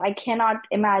I cannot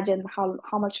imagine how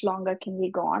much longer can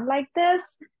we go on like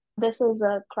this. This is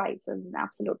a crisis, an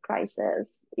absolute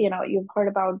crisis. You've heard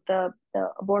about the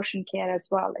abortion care as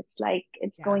well. It's like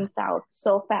it's Yeah. going south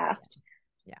so fast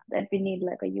Yeah. that we need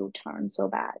like a U-turn so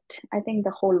bad. I think the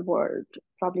whole world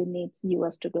probably needs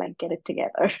US to like get it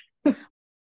together.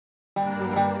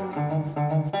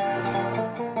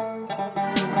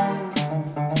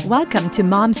 Welcome to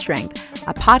Mom Strength,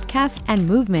 a podcast and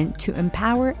movement to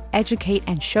empower, educate,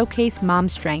 and showcase mom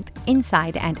strength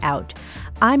inside and out.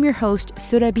 I'm your host,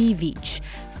 Surabhi Veech,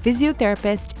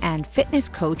 physiotherapist and fitness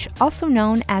coach, also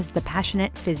known as the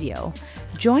Passionate Physio.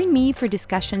 Join me for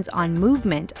discussions on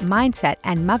movement, mindset,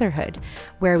 and motherhood,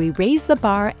 where we raise the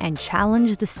bar and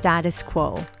challenge the status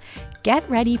quo. Get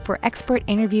ready for expert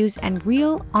interviews and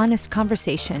real, honest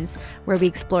conversations where we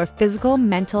explore physical,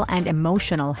 mental, and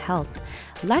emotional health.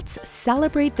 Let's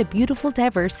celebrate the beautiful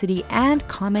diversity and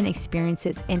common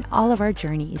experiences in all of our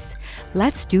journeys.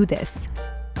 Let's do this.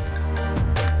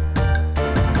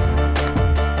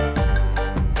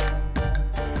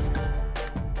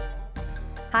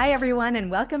 Hi, everyone,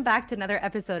 and welcome back to another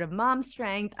episode of Mom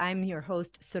Strength. I'm your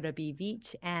host, Surabhi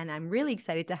Veech, and I'm really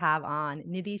excited to have on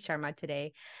Nidhi Sharma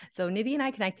today. So Nidhi and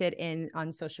I connected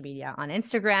on social media, on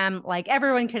Instagram, like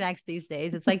everyone connects these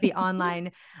days. It's like the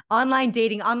online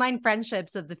dating, online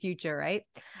friendships of the future, right?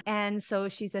 And so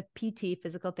she's a PT,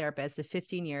 physical therapist of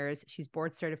 15 years. She's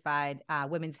board certified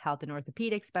women's health and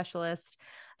orthopedic specialist.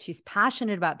 She's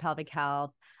passionate about pelvic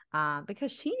health.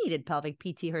 Because she needed pelvic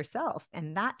PT herself,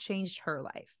 and that changed her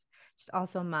life. She's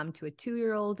also mom to a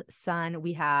 2-year-old son.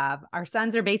 Our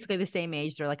sons are basically the same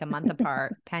age. They're like a month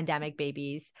apart, pandemic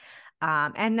babies.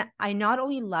 And I not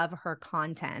only love her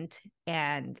content,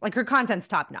 and like her content's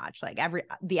top notch, like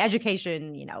the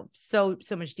education, so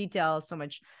much detail, so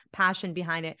much passion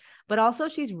behind it, but also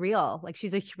she's real. Like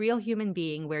she's a real human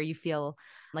being where you feel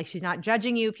like she's not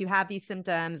judging you if you have these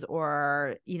symptoms,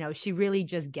 or, she really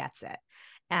just gets it.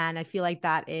 And I feel like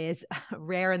that is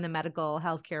rare in the medical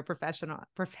healthcare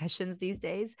professions these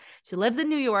days. She lives in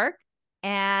New York,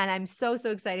 and I'm so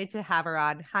excited to have her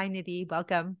on. Hi, Nidhi.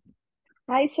 Welcome.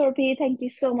 Hi, Sorpi. Thank you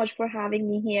so much for having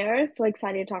me here. So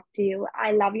excited to talk to you.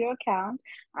 I love your account.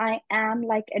 I am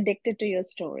like addicted to your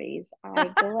stories. I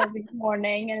go every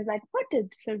morning and it's like, what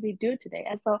did Sorpi do today?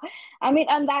 And so, I mean,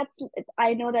 and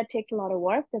I know that takes a lot of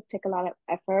work, that take a lot of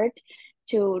effort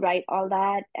to write all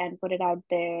that and put it out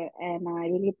there. And I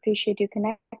really appreciate you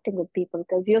connecting with people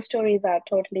because your stories are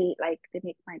totally like, they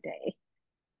make my day.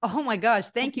 Oh my gosh,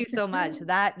 thank you so much.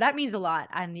 That means a lot.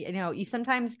 And you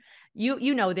sometimes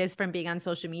you know this from being on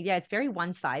social media. It's very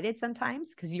one-sided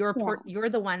sometimes because Yeah. you're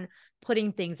the one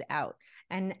putting things out.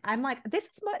 And I'm like, this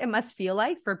is what it must feel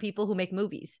like for people who make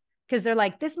movies. Because they're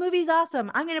like, this movie's awesome.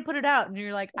 I'm going to put it out. And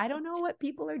you're like, I don't know what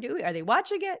people are doing. Are they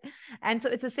watching it? And so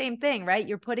it's the same thing, right?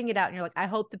 You're putting it out and you're like, I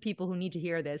hope the people who need to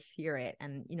hear this hear it,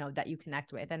 and that you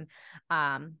connect with. And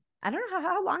I don't know,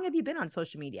 how long have you been on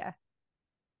social media?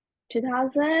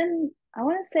 2000, I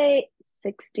want to say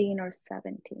 16 or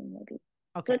 17 maybe.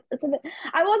 So Okay. it's a bit,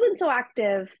 I wasn't so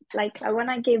active like when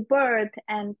I gave birth,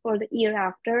 and for the year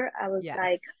after I was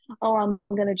like, Yes. oh, I'm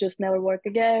gonna just never work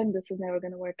again, this is never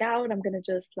gonna work out, I'm gonna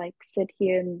just like sit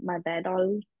here in my bed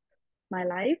all my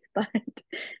life. But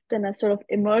then I sort of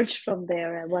emerged from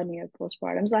there at 1 year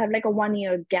postpartum, so I have like a 1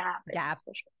 year gap in Gap.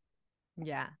 social.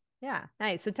 Yeah. Yeah.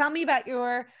 Nice. So tell me about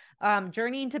your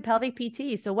journey into pelvic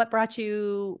PT. So what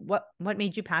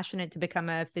made you passionate to become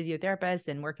a physiotherapist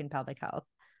and work in pelvic health?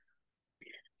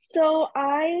 So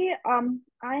I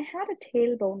had a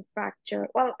tailbone fracture.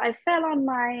 Well, I fell on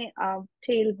my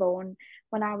tailbone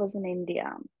when I was in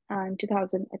India in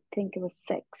 2000, I think it was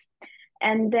six.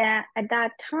 And then at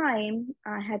that time,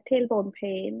 I had tailbone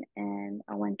pain, and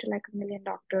I went to like a million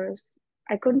doctors.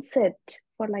 I couldn't sit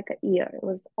for like a year. It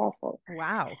was awful.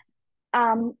 Wow.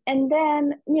 And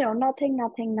then,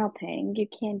 nothing. You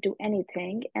can't do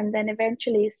anything. And then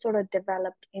eventually sort of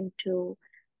developed into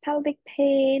pelvic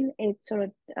pain. It sort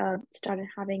of started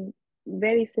having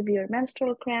very severe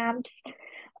menstrual cramps.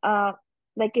 Uh,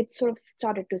 like it sort of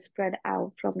started to spread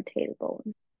out from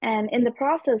tailbone. And in the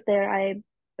process there,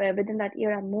 within that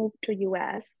year, I moved to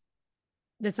US.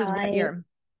 This was what I, year?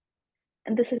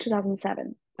 and this is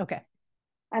 2007. Okay.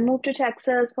 I moved to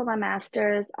Texas for my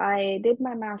master's. I did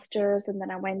my master's and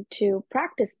then I went to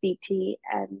practice PT,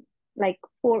 and like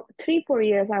for 3, 4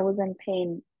 years I was in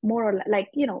pain, more or less, like,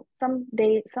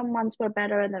 some months were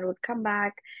better and then it would come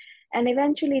back. And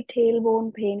eventually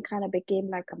tailbone pain kind of became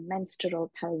like a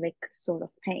menstrual pelvic sort of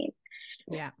pain.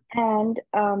 Yeah. And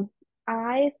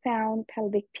I found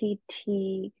pelvic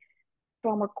PT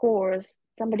from a course.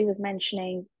 Somebody was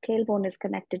mentioning tailbone is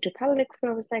connected to pelvic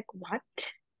floor. I was like, what?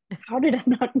 how did I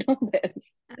not know this?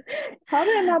 How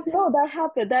did I not know that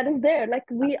happened? That is there. Like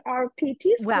our PT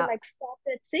school Well, like stopped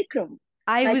at sacrum.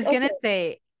 I Like, was okay, gonna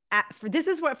say, for this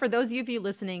is what for those of you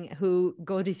listening who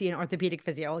go to see an orthopedic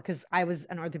physio, because I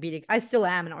still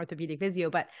am an orthopedic physio,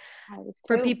 but I was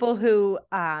for too. people who,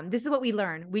 this is what we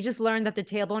learn. We just learned that the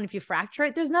tailbone, if you fracture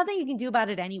it, there's nothing you can do about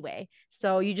it anyway.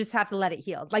 So you just have to let it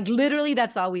heal. Like literally,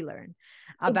 that's all we learn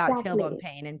about tailbone Exactly.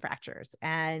 pain and fractures,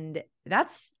 and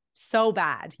that's so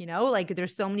bad. Like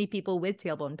there's so many people with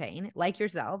tailbone pain, like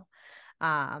yourself,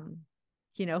 um,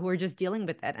 who are just dealing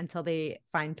with it until they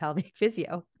find pelvic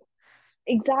physio.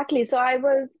 Exactly. So I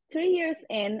was 3 years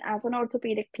in as an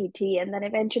orthopedic PT, and then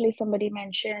eventually somebody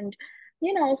mentioned,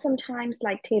 sometimes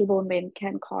like tailbone pain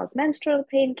can cause menstrual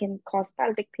pain, can cause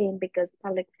pelvic pain because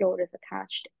pelvic floor is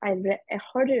attached. I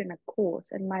heard it in a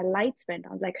course, and my lights went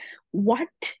on. Like, what?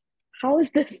 How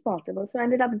is this possible? So I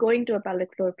ended up going to a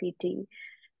pelvic floor PT,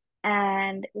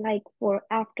 and like for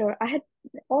after I had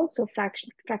also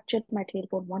fractured my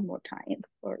tailbone one more time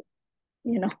for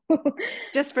you know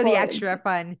Just for the for extra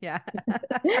fun. Yeah.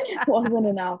 wasn't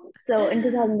enough. So in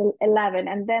 2011,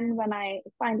 and then when I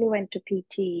finally went to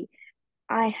PT,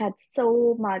 I had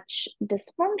so much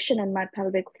dysfunction in my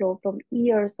pelvic floor from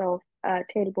years of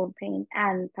tailbone pain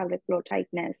and pelvic floor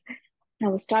tightness. I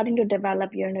was starting to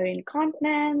develop urinary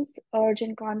incontinence, urge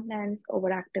incontinence,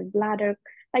 overactive bladder.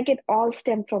 Like it all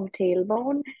stemmed from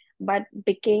tailbone, but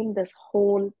became this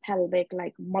whole pelvic,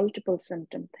 like multiple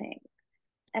symptom thing.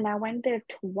 And I went there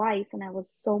twice and I was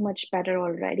so much better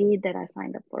already that I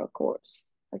signed up for a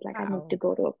course. I was like, I need to Wow.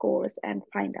 go to a course and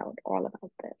find out all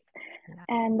about this. Yeah.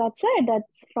 And that's it.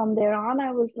 That's from there on.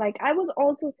 I was like, I was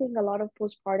also seeing a lot of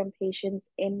postpartum patients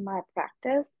in my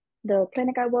practice. The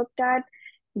clinic I worked at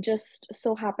just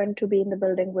so happened to be in the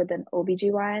building with an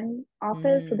OBGYN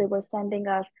office. So they Mm, were sending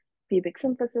us pubic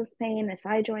symphysis pain,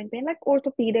 SI joint pain, like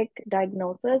orthopedic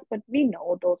diagnosis. But we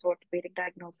know those orthopedic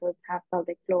diagnoses have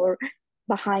pelvic floor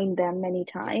behind them many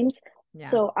yeah. times. Yeah.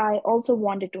 So I also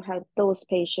wanted to help those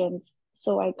patients.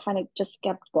 So I kind of just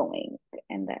kept going.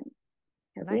 And then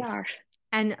here we are. Nice.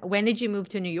 And when did you move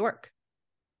to New York?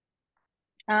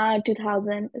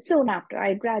 2000, soon after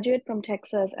I graduated from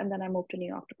Texas, and then I moved to New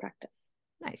York to practice.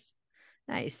 Nice.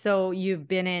 Nice. So you've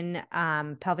been in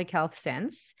pelvic health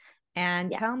since.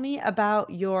 And Yes. tell me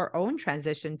about your own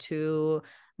transition to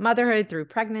motherhood through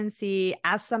pregnancy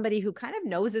as somebody who kind of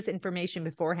knows this information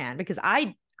beforehand, because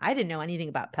I didn't know anything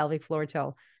about pelvic floor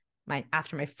till my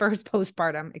after my first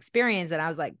postpartum experience. And I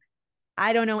was like,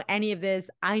 I don't know any of this.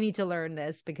 I need to learn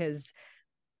this because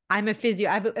I'm a physio.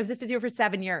 I was a physio for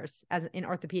 7 years as in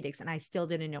orthopedics, and I still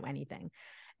didn't know anything.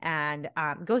 And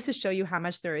goes to show you how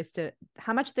much there is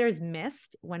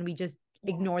missed when we just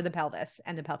Yeah. ignore the pelvis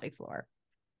and the pelvic floor.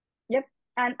 Yep.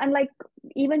 And like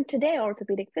even today,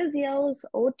 orthopedic physios,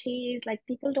 OTs, like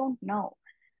people don't know.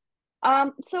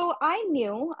 So I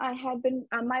knew I had been,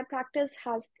 my practice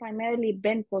had primarily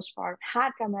been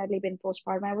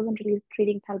postpartum. I wasn't really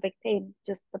treating pelvic pain,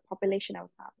 just the population I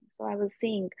was having. So I was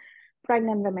seeing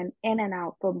pregnant women in and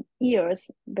out for years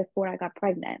before I got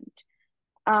pregnant.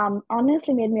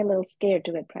 Honestly made me a little scared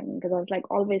to get pregnant because I was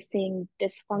like always seeing The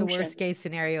worst dysfunctions case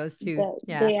scenarios too. the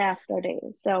Yeah. day after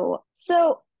day. So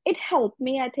it helped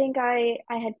me. I think I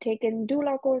had taken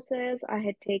doula courses. I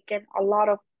had taken a lot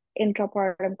of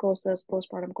intrapartum courses,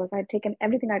 postpartum courses. I had taken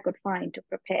everything I could find to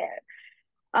prepare.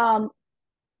 Um,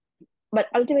 but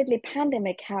ultimately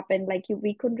pandemic happened. Like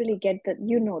we couldn't really get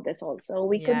this also.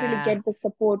 We couldn't really Yeah. get the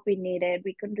support we needed.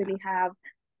 We couldn't really have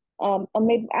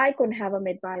I couldn't have a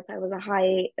midwife. I was a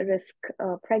high risk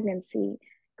pregnancy.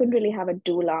 Couldn't really have a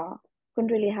doula.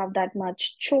 Couldn't really have that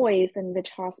much choice in which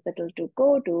hospital to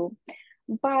go to.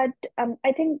 But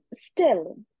I think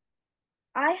still,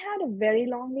 I had a very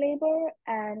long labor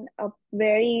and a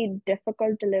very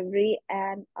difficult delivery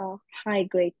and a high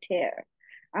grade tear.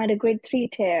 I had a grade 3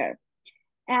 tear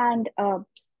and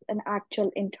an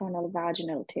actual internal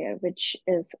vaginal tear, which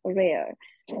is rare.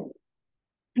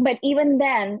 But even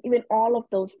then, even all of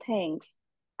those things,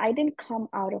 I didn't come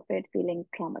out of it feeling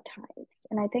traumatized.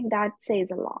 And I think that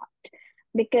says a lot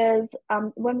because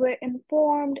when we're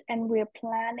informed and we're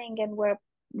planning and we're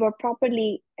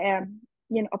properly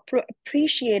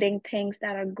appreciating things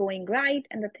that are going right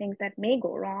and the things that may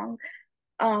go wrong,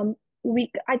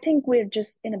 we I think we're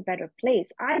just in a better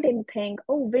place. I didn't think,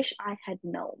 oh, wish I had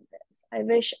known this. I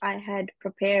wish I had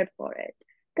prepared for it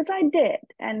because I did.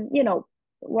 And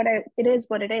it is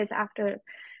what it is after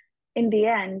in the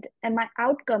end. And my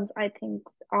outcomes, I think,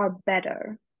 are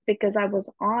better because I was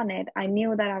on it. I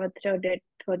knew that I would third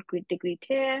degree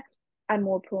tear. I'm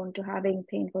more prone to having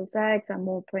painful sex. I'm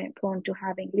more prone to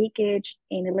having leakage,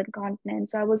 anal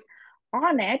incontinence. So I was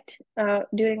on it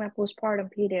during my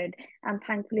postpartum period, and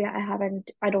thankfully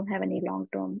I don't have any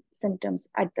long-term symptoms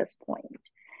at this point.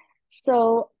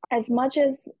 So as much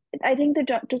as I think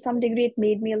that to some degree it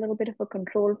made me a little bit of a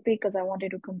control freak because I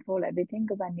wanted to control everything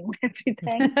because I knew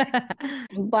everything.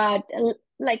 But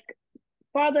like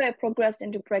further I progressed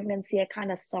into pregnancy, I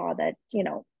kind of saw that,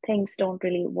 things don't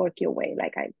really work your way.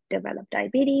 Like I developed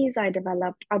diabetes, I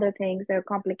developed other things, there are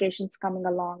complications coming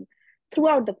along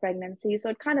throughout the pregnancy. So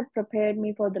it kind of prepared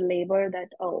me for the labor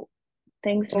that, oh,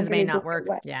 things don't Things may really go not your work.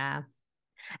 way. Yeah.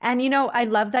 And I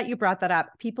love that you brought that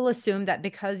up. People assume that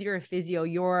because you're a physio,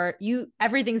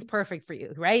 everything's perfect for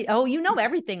you, right? Oh, you know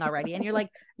everything already. And you're like,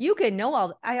 you can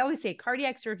know I always say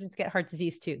cardiac surgeons get heart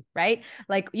disease too, right?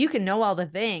 Like you can know all the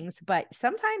things, but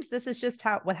sometimes this is just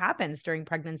what happens during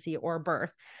pregnancy or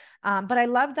birth. But I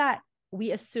love that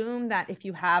we assume that if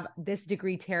you have this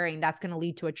degree tearing, that's going to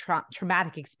lead to a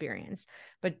traumatic experience.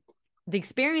 But the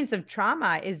experience of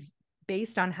trauma is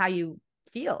based on how you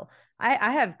feel.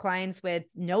 I have clients with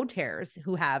no tears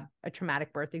who have a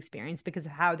traumatic birth experience because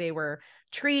of how they were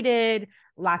treated,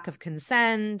 lack of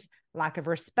consent, lack of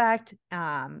respect,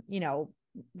 racialized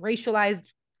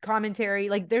commentary.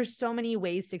 Like there's so many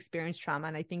ways to experience trauma.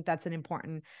 And I think that's an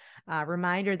important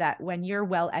reminder that when you're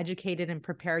well educated and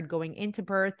prepared going into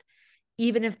birth,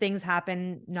 even if things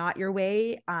happen not your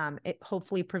way, it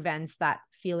hopefully prevents that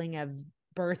feeling of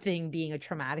birthing being a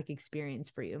traumatic experience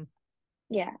for you.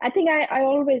 Yeah, I think I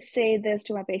always say this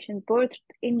to my patients, birth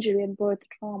injury and birth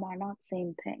trauma are not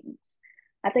same things.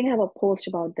 I think I have a post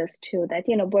about this too, that,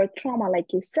 birth trauma,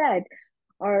 like you said,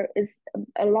 is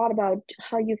a lot about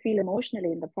how you feel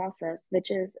emotionally in the process,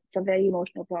 which is it's a very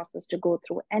emotional process to go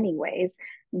through anyways,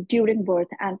 during birth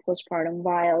and postpartum,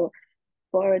 while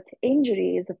birth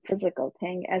injury is a physical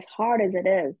thing. As hard as it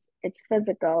is, it's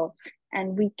physical,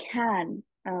 and we can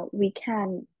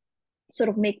sort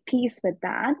of make peace with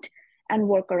that and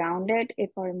work around it if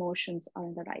our emotions are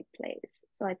in the right place.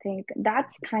 So I think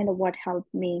that's kind of what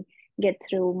helped me get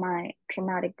through my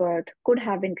traumatic birth, could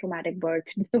have been traumatic birth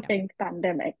during the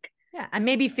pandemic. Yeah. And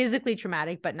maybe physically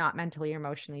traumatic, but not mentally or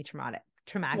emotionally traumatic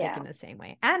Yeah. in the same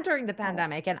way. And during the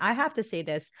pandemic, and I have to say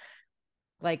this,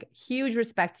 like huge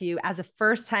respect to you as a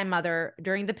first-time mother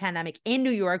during the pandemic in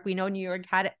New York. We know New York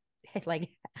had like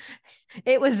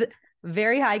it was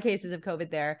very high cases of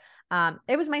COVID there.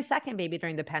 It was my second baby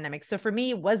during the pandemic. So for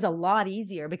me, it was a lot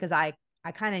easier because I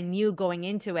kind of knew going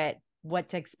into it what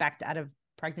to expect out of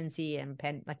pregnancy and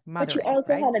like But you mothering,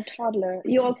 also right? had a toddler.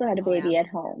 You also had a Oh yeah. baby at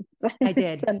home. So, I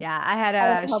did. so Yeah. I had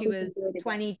how she did was you do it again?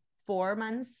 24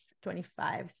 months,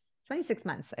 25, 26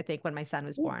 months, I think, when my son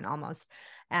was Yeah. born almost.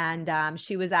 And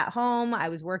she was at home. I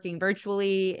was working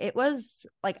virtually. It was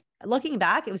like, looking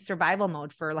back, it was survival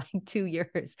mode for like 2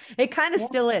 years. It kind of Yeah.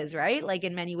 still is, right? Like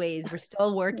in many ways, we're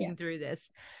still Yeah. working through this.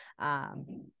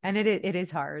 And it is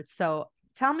hard. So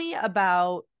tell me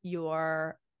about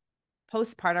your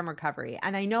postpartum recovery.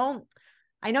 And I know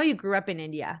you grew up in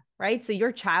India, right? So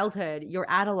your childhood, your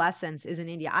adolescence is in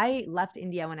India. I left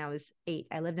India when I was 8.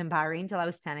 I lived in Bahrain till I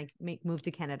was 10. I moved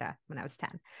to Canada when I was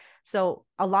 10. So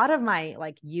a lot of my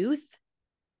like youth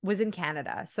was in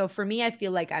Canada. So for me, I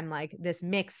feel like I'm like this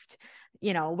mixed,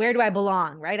 where do I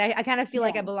belong, right? I kind of feel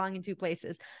like I Yeah. belong in two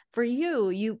places. For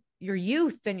your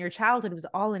youth and your childhood was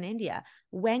all in India.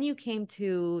 When you came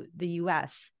to the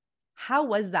US, how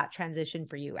was that transition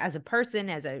for you as a person,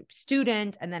 as a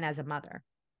student, and then as a mother?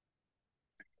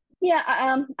 Yeah,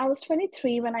 I was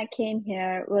 23 when I came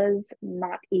here. It was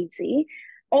not easy.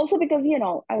 Also because,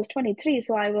 I was 23,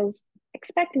 so I was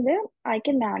expecting that I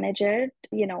can manage it.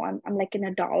 I'm like an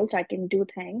adult, I can do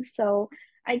things. So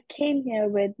I came here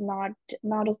with not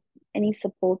any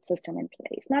support system in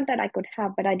place. Not that I could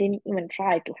have, but I didn't even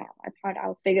try to have. I thought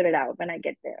I'll figure it out when I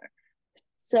get there.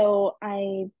 So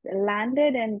I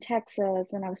landed in Texas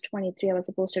when I was 23. I was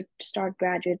supposed to start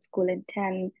graduate school in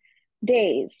 10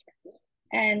 days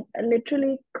and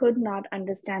literally could not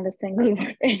understand a single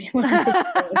word anyone was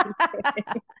saying.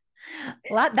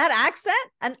 That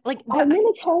accent and like, I but mean,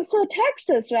 it's also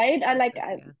Texas, right? Texas,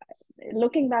 yeah,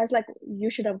 Looking back, it's like you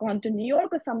should have gone to New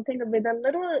York or something with a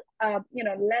little,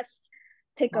 less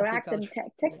thicker accent. multicultural, yeah,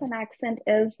 Texan accent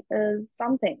is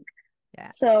something. yeah,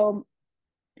 So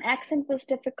accent was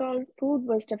difficult, food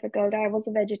was difficult. I was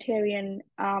a vegetarian.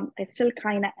 I still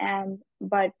kind of am,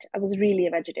 but I was really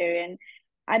a vegetarian.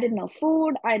 I didn't know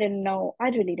food. I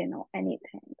really didn't know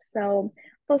anything. So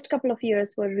first couple of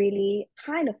years were really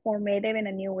kind of formative in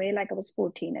a new way, like I was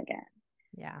 14 again.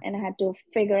 yeah, And I had to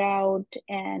figure out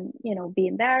and, be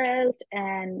embarrassed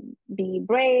and be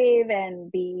brave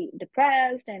and be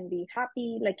depressed and be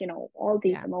happy, like, all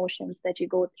these yeah, emotions that you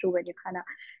go through when you kind of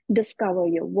discover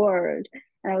your world.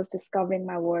 and I was discovering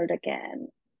my world again.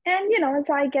 And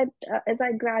as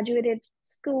I graduated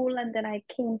school and then I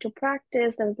came to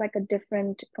practice, there was like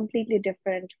a completely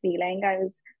different feeling.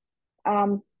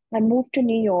 Um, I moved to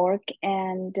New York,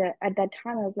 and at that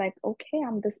time, I was like, okay,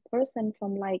 I'm this person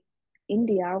from like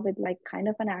India with like kind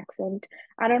of an accent.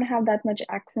 I don't have that much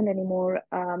accent anymore,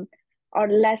 or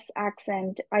less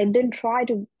accent. I didn't try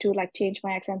to like change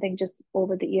my accent. I think just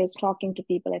over the years talking to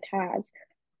people, it has.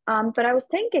 But I was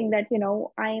thinking that,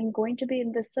 I am going to be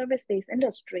in the service-based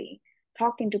industry,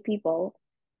 talking to people,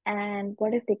 and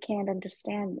what if they can't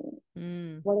understand me?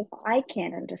 Mm, What if I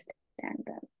can't understand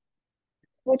them?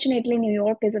 Fortunately, New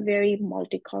York is a very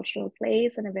multicultural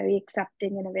place and a very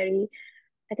accepting and a very,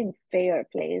 I think, fair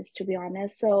place, to be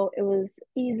honest. So it was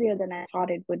easier than I thought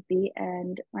it would be.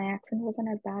 And my accent wasn't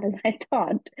as bad as I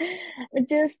thought.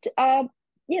 Just, there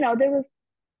was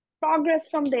progress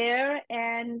from there.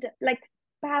 And like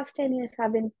past 10 years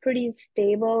have been pretty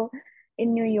stable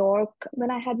in New York.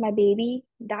 When I had my baby,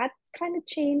 that kind of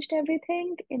changed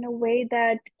everything in a way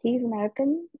that he's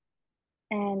American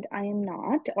and I am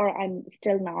not, or I'm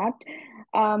still not.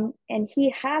 And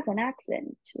he has an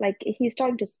accent. Like he's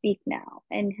starting to speak now,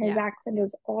 and his yeah, accent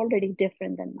is already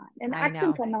different than mine. And I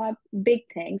accents know. are not big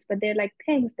things, but they're like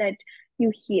things that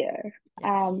you hear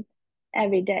Yes.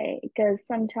 every day. Because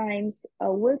sometimes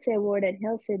we'll say a word and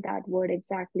he'll say that word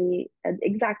exactly,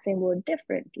 exact same word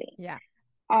differently. Yeah.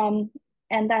 Um,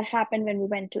 and that happened when we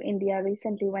went to India. I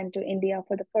recently went to India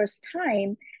for the first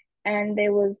time, and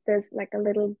there was this like a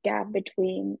little gap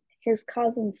between his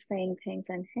cousins saying things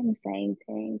and him saying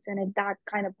things, and that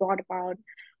kind of brought about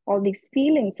all these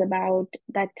feelings about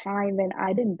that time when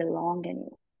I didn't belong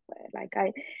anywhere. Like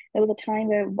there was a time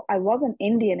where I wasn't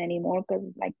Indian anymore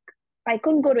because like I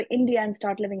couldn't go to India and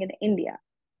start living in India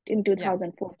in Yeah.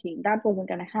 2014. That wasn't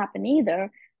going to happen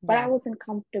either, but I Yeah. wasn't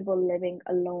comfortable living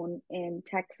alone in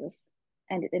Texas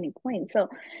and at any point. So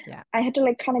Yeah. I had to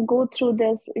like kind of go through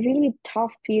this really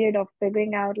tough period of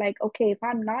figuring out like, okay, if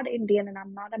I'm not Indian and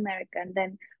I'm not American,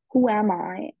 then who am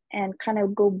I? And kind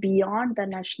of go beyond the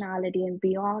nationality and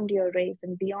beyond your race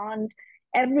and beyond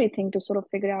everything to sort of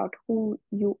figure out who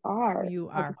you Who are you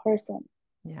as a are. person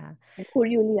Yeah. and who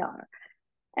you really are.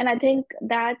 And I think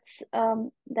that's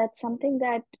something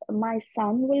that my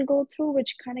son will go through,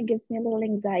 which kind of gives me a little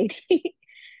anxiety.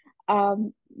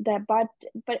 That but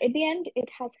at the end, it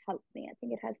has helped me. I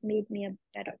think it has made me a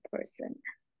better person.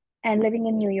 And living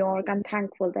in New York, I'm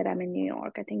thankful that I'm in New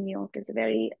York. I think New York is a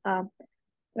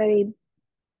very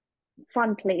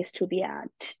fun place to be at,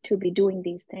 to be doing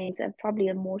these things, and probably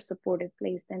a more supportive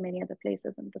place than many other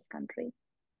places in this country.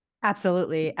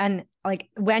 Absolutely. And like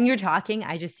when you're talking,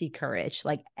 I just see courage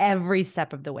like every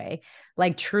step of the way.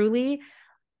 Like truly,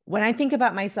 when I think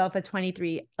about myself at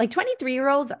 23, like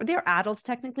 23-year-olds, they're adults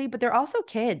technically, but they're also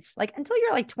kids. Like until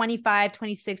you're like 25,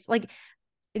 26, like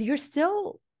you're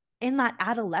still in that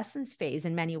adolescence phase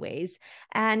in many ways.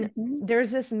 And Mm-hmm.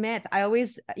 there's this myth. I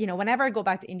always, whenever I go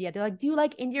back to India, they're like, do you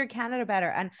like India or Canada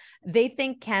better? And they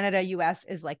think Canada, US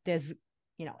is like this,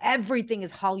 everything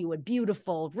is Hollywood,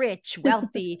 beautiful, rich,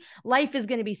 wealthy. Life is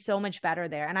going to be so much better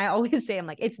there. And I always say, I'm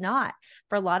like, it's not.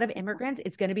 For a lot of immigrants,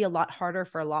 it's going to be a lot harder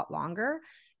for a lot longer.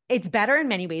 It's better in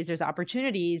many ways. There's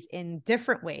opportunities in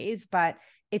different ways, but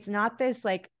it's not this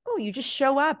like, oh, you just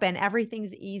show up and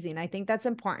everything's easy. And I think that's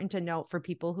important to note for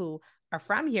people who are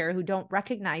from here who don't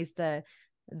recognize the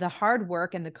hard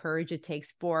work and the courage it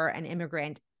takes for an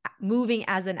immigrant moving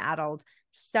as an adult,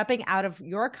 stepping out of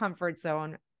your comfort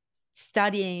zone,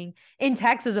 studying in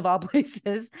Texas of all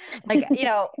places. Like,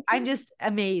 I'm just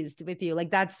amazed with you.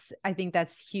 Like I think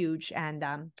that's huge.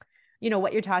 And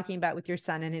what you're talking about with your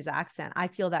son and his accent, I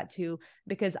feel that too,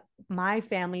 because my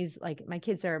family's like, my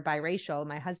kids are biracial,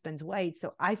 my husband's white.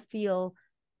 So I feel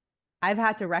I've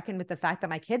had to reckon with the fact that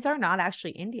my kids are not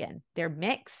actually Indian. They're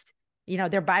mixed,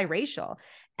 they're biracial.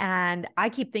 And I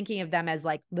keep thinking of them as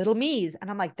like little me's.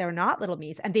 And I'm like, they're not little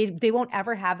me's. And they won't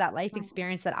ever have that life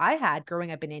experience that I had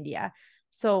growing up in India.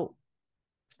 So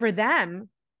for them,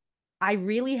 I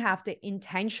really have to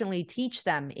intentionally teach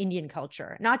them Indian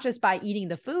culture, not just by eating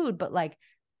the food, but like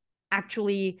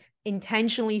actually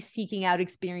intentionally seeking out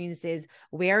experiences,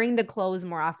 wearing the clothes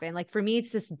more often. Like for me,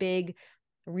 it's this big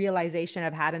realization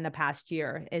I've had in the past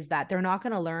year is that they're not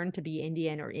going to learn to be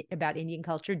Indian or about Indian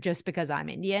culture just because I'm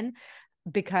Indian,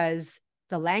 because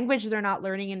the language they're not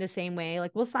learning in the same way.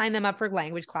 Like we'll sign them up for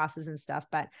language classes and stuff,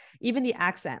 but even the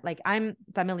accent, like I'm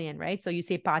Tamilian, right? So you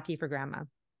say Pati for grandma.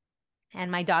 And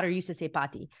my daughter used to say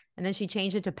Pati, and then she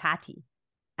changed it to Patty.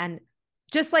 And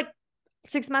just like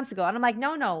 6 months ago, and I'm like,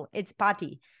 no, it's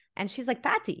Pati. And she's like,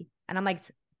 Patty. And I'm like,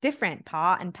 different,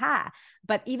 pa and pa.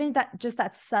 But even that, just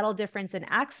that subtle difference in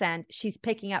accent, she's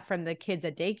picking up from the kids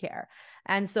at daycare.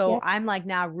 And so Yep. I'm like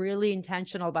now really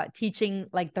intentional about teaching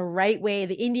like the right way,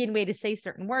 the Indian way to say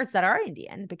certain words that are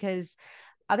Indian, because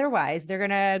otherwise they're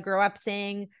going to grow up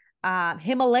saying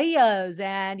Himalayas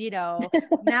and,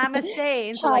 namaste.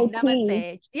 And so Chai like tea.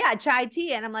 namaste. Yeah. Chai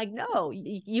tea. And I'm like, no,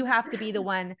 you have to be the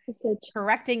one Such,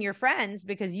 correcting your friends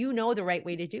because you know the right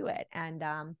way to do it. And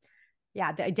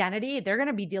yeah, the identity, they're going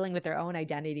to be dealing with their own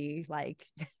identity, like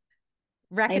I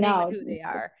reckoning with know. who they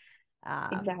are. Um,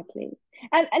 Exactly.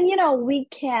 And we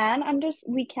can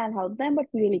help them, but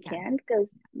we we really can. can't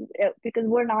because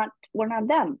we're not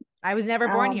them. I was never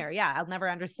born Um here. Yeah, I'll never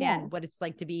yeah. understand what it's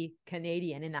like to be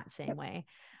Canadian in that same way.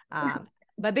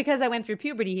 But because I went through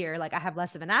puberty here, like I have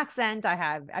less of an accent.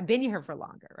 I've been here for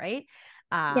longer, right?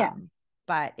 Yeah.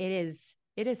 But it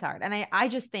is hard. And I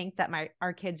just think that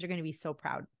our kids are going to be so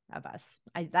proud of us.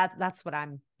 That's what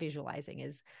I'm visualizing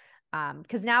is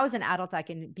because now as an adult, I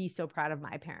can be so proud of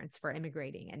my parents for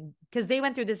immigrating, and because they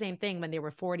went through the same thing when they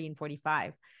were 40 and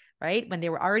 45, right? When they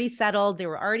were already settled, they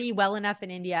were already well enough in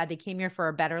India. They came here for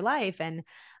a better life and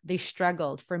they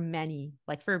struggled for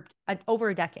over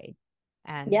a decade.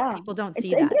 And Yeah. people don't It's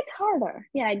see it that. gets harder.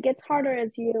 Yeah, it gets It's harder harder.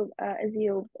 as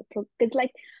you because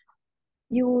like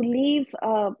you leave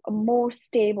a more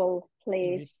stable You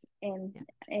leave. place in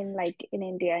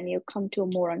India, and you come to a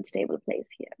more unstable place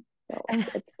here. So Yeah.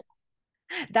 it's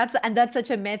That's such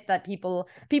a myth that people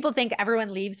think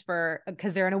everyone leaves for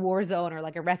because they're in a war zone or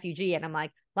like a refugee. And I'm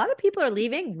like, a lot of people are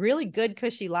leaving really good,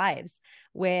 cushy lives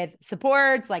with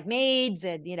supports like maids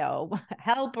and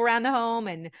help around the home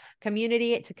and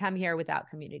community to come here without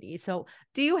community. So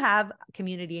do you have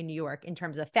community in New York in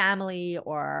terms of family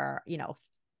or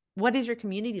what is your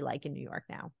community like in New York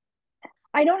now?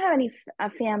 I don't have any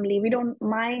family. We don't.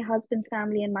 My husband's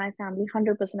family and my family,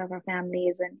 100% of our family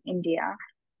is in India.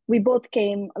 We both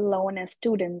came alone as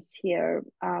students here,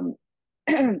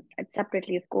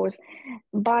 separately, of course.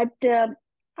 But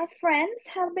our friends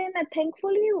have been,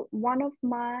 thankfully, one of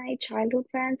my childhood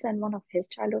friends and one of his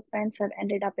childhood friends have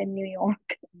ended up in New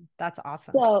York. That's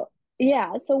awesome. So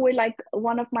yeah, so we're like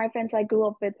one of my friends I grew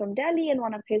up with from Delhi, and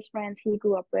one of his friends he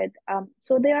grew up with.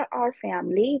 So they're our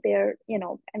family. They're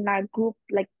and our group,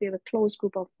 like we're a close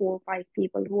group of 4 or 5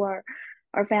 people who are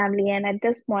our family. And at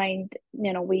this point,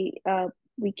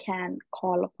 we can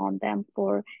call upon them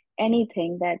for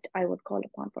anything that I would call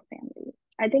upon for family.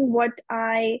 I think what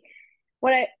I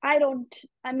don't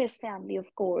I miss family, of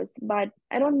course, but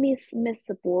I don't miss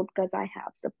support because I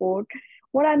have support.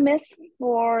 What I miss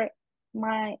for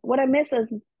what I miss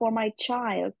is for my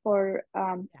child, for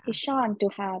Yeah. Ishan to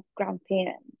have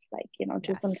grandparents, like to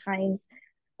Yes. sometimes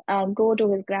go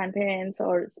to his grandparents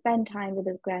or spend time with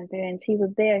his grandparents. He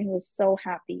was there. He was so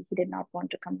happy. He did not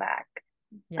want to come back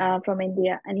Yeah. from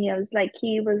India, and he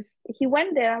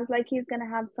went there. I was like, he's gonna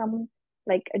have some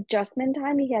like adjustment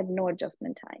time. He had no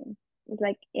adjustment time. It was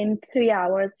like in 3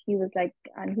 hours, he was like,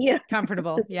 I'm here.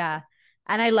 Comfortable. Yeah.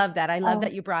 And I love that. I love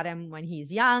that um, you brought him when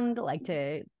he's young, like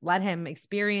to let him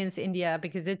experience India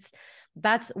because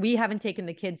we haven't taken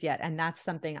the kids yet. And that's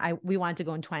something we wanted to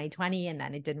go in 2020 and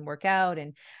then it didn't work out.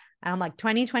 And I'm like,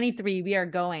 2023, we are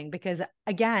going because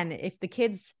again, if the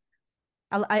kids,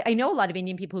 I know a lot of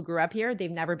Indian people who grew up here,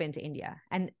 they've never been to India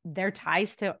and their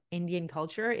ties to Indian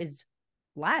culture is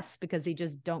less because they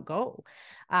just don't go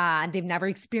and they've never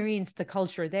experienced the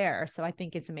culture there. So I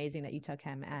think it's amazing that you took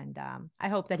him, and I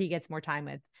hope that he gets more time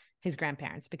with his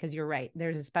grandparents because you're right,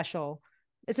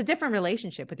 it's a different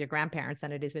relationship with your grandparents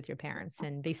than it is with your parents,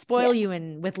 and they yeah, spoil you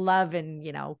and with love and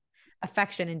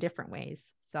affection in different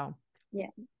ways. So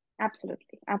yeah,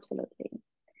 absolutely, absolutely.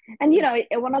 And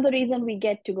so one of the reason we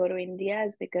get to go to India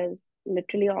is because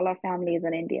literally all our family is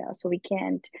in India, so we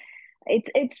can't.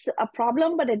 It's a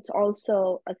problem, but it's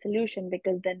also a solution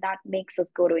because then that makes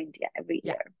us go to India every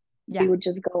yeah, year. We yeah, would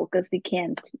just go because we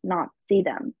can't not see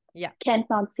them, yeah. can't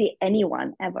not see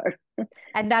anyone ever.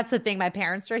 And that's the thing. My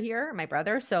parents are here, my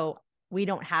brother. So we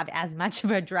don't have as much of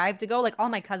a drive to go. Like all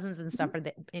my cousins and stuff are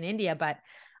in India, but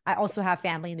I also have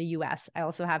family in the US. I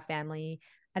also have family.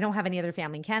 I don't have any other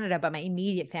family in Canada, but my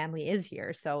immediate family is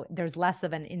here. So there's less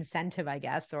of an incentive, I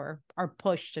guess, or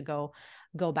push to go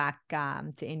back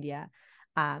to India.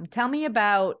 Tell me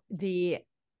about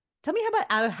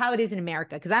how it is in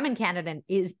America because I'm in Canada and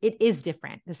it is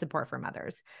different, the support for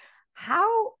mothers.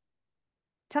 How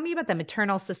Tell me about the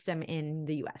maternal system in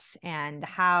the US and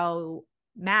how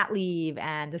mat leave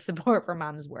and the support for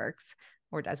moms works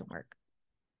or doesn't work.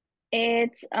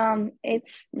 It's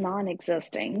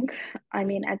non-existing. I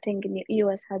mean, I think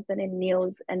US has been in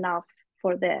news enough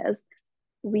for this.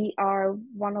 we are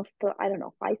one of the, I don't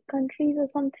know, 5 countries or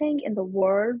something in the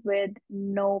world with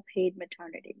no paid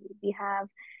maternity leave. We have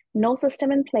no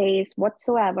system in place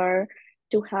whatsoever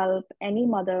to help any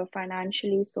mother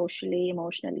financially, socially,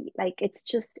 emotionally. Like it's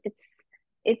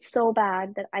so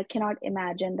bad that I cannot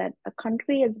imagine that a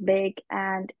country as big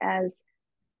and as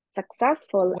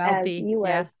successful as Wealthy.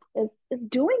 Yeah. US is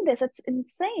doing this. It's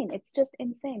insane. It's just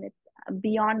insane. It's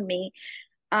beyond me.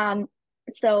 Um,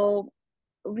 so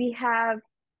we have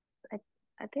I,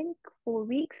 I think 4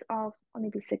 weeks of or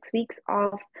maybe 6 weeks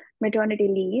of maternity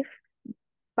leave,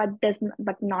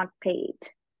 but not paid.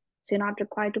 So you're not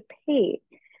required to pay.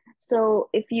 So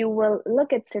if you will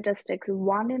look at statistics,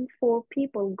 1 in 4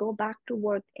 people go back to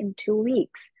work in 2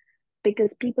 weeks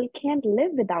because people can't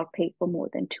live without pay for more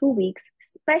than 2 weeks,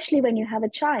 especially when you have a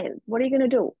child. What are you going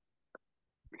to do?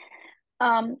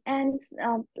 And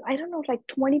I don't know, like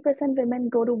 20% women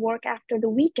go to work after the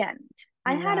weekend.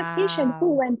 I had a patient who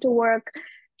Wow. went to work.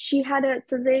 She had a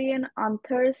cesarean on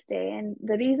Thursday, and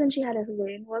the reason she had a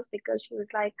cesarean was because she was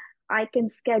like, I can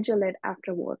schedule it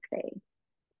after work day.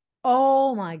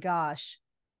 Oh my gosh.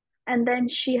 And then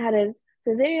she had a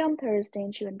cesarean on Thursday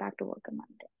and she went back to work on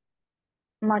Monday.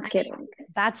 I'm not I mean, kidding.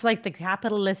 that's like the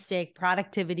capitalistic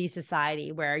productivity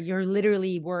society where you're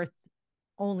literally worth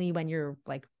only when you're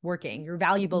like working. You're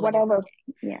valuable when you're Whatever,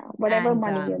 working. yeah, whatever And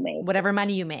money you make. whatever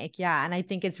money you make. Yeah. And I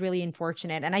think it's really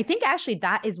unfortunate. And I think actually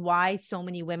that is why so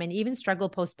many women even struggle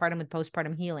postpartum with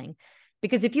postpartum healing.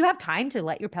 Because if you have time to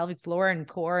let your pelvic floor and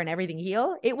core and everything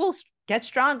heal, it will get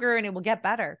stronger and it will get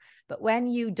better. But when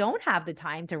you don't have the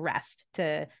time to rest,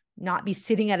 to not be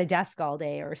sitting at a desk all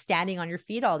day or standing on your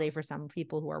feet all day for some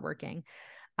people who are working,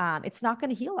 it's not going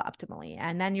to heal optimally.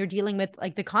 And then you're dealing with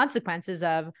like the consequences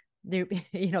of the,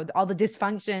 all the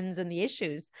dysfunctions and the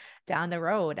issues down the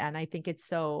road. And I think it's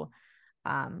so,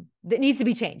 that needs to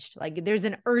be changed. Like there's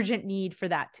an urgent need for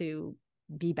that to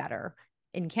be better.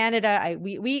 In Canada,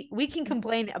 we can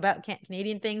complain about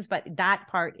Canadian things, but that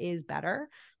part is better.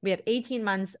 We have 18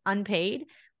 months unpaid.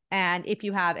 And if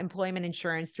you have employment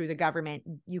insurance through the government,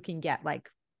 you can get like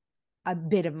a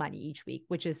bit of money each week,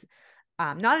 which is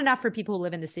not enough for people who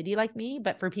live in the city like me,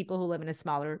 but for people who live in a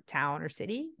smaller town or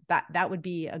city, that would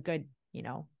be a good,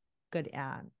 good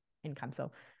income.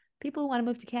 So people who want to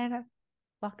move to Canada,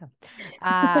 welcome.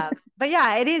 But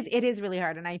yeah, it is really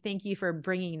hard. And I thank you for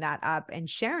bringing that up and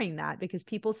sharing that, because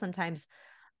people sometimes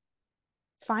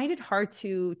find it hard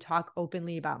to talk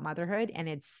openly about motherhood and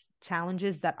its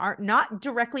challenges that are not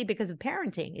directly because of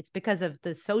parenting. It's because of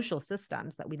the social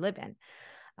systems that we live in.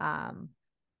 Um,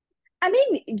 I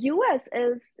mean, US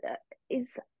is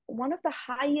one of the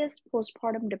highest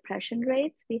postpartum depression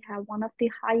rates. We have one of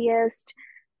the highest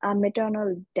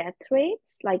maternal death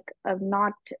rates, like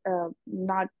not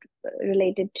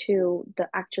related to the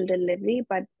actual delivery,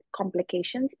 but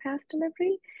complications past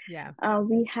delivery. yeah.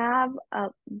 We have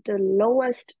the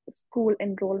lowest school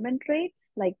enrollment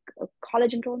rates, like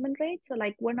college enrollment rates. So,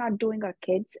 like, we're not doing our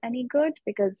kids any good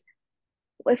because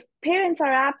if parents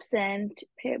are absent,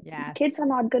 kids Yes. are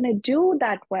not going to do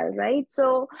that well, right?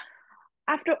 So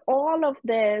after all of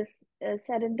this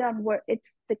said and done, where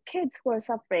it's the kids who are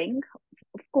suffering.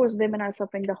 Of course, women are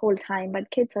suffering the whole time, but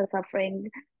kids are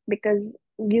suffering because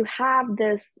you have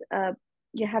this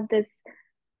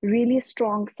really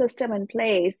strong system in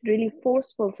place, really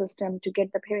forceful system to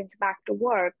get the parents back to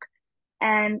work.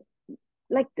 And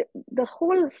like the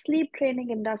whole sleep training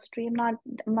industry, I'm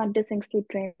not dissing sleep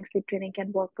training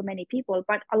can work for many people,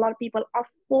 but a lot of people are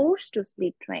forced to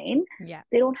sleep train. Yeah.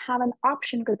 They don't have an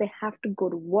option because they have to go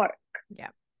to work. Yeah.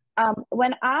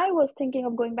 When I was thinking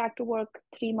of going back to work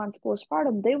 3 months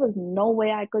postpartum, there was no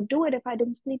way I could do it if I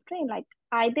didn't sleep train. Like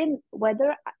I didn't,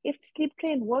 whether if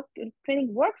training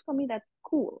works for me, that's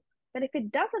cool. But if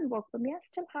it doesn't work for me, I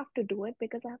still have to do it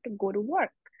because I have to go to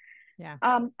work. Yeah.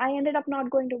 I ended up not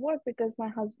going to work because my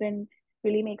husband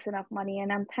really makes enough money,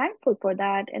 and I'm thankful for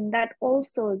that. And that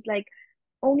also is like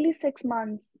only 6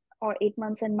 months or 8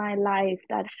 months in my life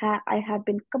that I have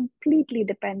been completely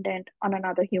dependent on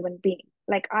another human being.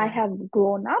 Like I Yeah. have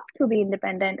grown up to be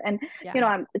independent, and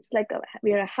Yeah. it's like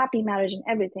we're a happy marriage and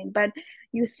everything. But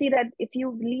you see that if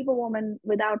you leave a woman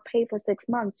without pay for 6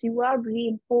 months, you are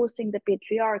reinforcing the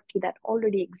patriarchy that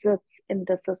already exists in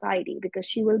the society because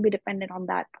she will be dependent on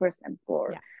that person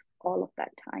for Yeah. all of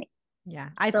that time. Yeah.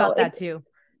 I So felt that it's too.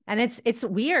 And it's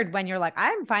weird when you're like,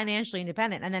 I'm financially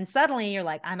independent. And then suddenly you're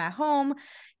like, I'm at home.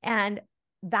 And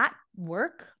that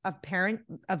work of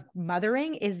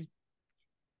mothering is,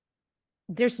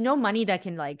 there's no money that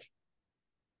can like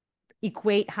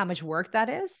equate how much work that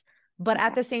is. But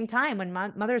at yeah, the same time, when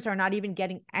mothers are not even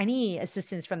getting any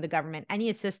assistance from the government, any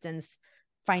assistance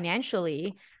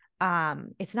financially,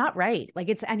 it's not right. Like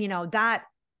and that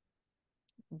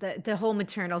the whole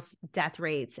maternal death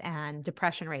rates and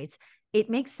depression rates, it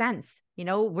makes sense.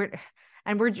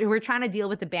 We're trying to deal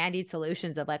with the band-aid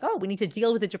solutions of like, oh, we need to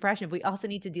deal with the depression. But we also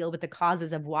need to deal with the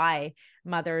causes of why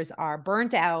mothers are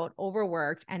burnt out,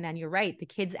 overworked. And then you're right, the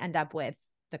kids end up with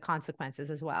the consequences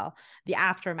as well. The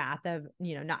aftermath of,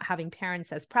 not having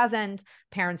parents as present,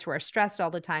 parents who are stressed all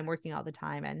the time, working all the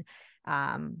time. And,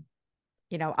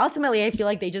 ultimately, I feel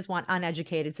like they just want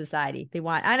uneducated society. They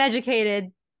want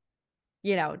uneducated,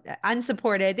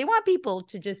 unsupported. They want people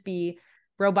to just be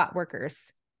robot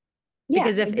workers. Yeah,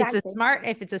 Because if exactly.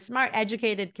 it's a smart,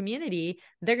 educated community,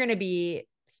 they're going to be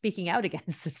speaking out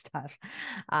against this stuff.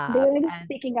 They're really And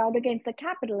speaking out against the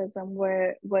capitalism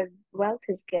where wealth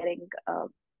is getting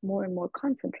more and more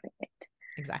concentrated.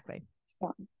 exactly.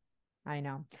 So I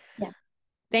know. yeah.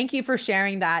 Thank you for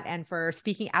sharing that and for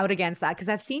speaking out against that. Because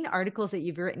I've seen articles that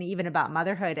you've written even about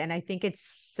motherhood. And I think it's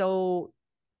so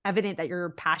evident that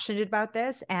you're passionate about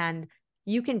this and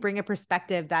you can bring a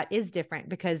perspective that is different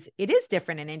because it is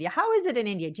different in India. How is it in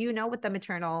India? Do you know what the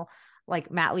maternal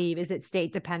mat leave? Is it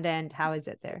state dependent? How is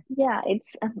it there? Yeah,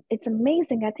 it's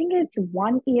amazing. I think it's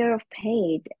 1 year of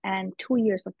paid and 2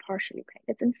 years of partially paid.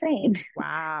 It's insane.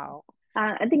 Wow.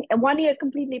 I think 1 year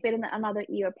completely paid and another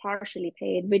year partially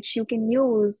paid, which you can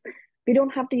use. We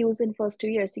don't have to use in first 2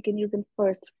 years. You can use in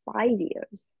first 5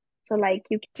 years. So like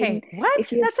you can, Okay. if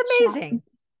What? your That's child, amazing.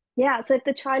 yeah. So if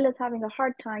the child is having a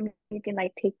hard time, you can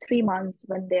like take 3 months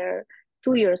when they're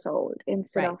 2 years old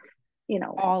instead Right. of,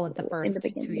 All of the in the first two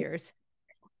beginning. years.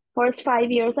 First 5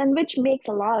 years, and which makes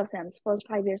a lot of sense. First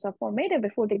 5 years are formative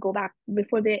before they go back,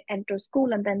 before they enter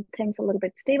school, and then things a little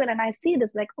bit stable. And I see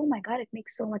this like, oh my God, it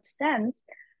makes so much sense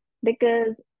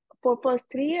because for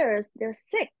first 3 years, they're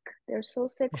sick. They're so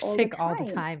sick You're all the sick all the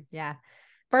time. time. Yeah.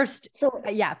 First, So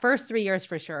yeah, first 3 years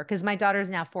for sure. Cause my daughter's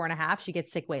now 4.5. She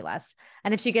gets sick way less.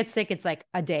 And if she gets sick, it's like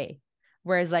a day.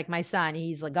 Whereas like my son,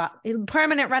 he's like got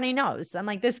permanent runny nose. I'm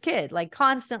like, this kid like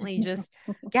constantly just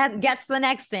gets the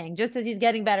next thing just as he's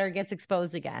getting better, gets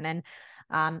exposed again. And,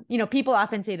 people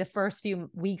often say the first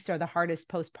few weeks are the hardest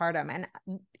postpartum. And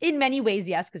in many ways,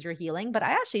 yes, because you're healing. But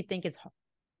I actually think it's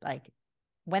like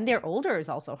when they're older is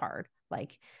also hard.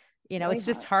 Like, very it's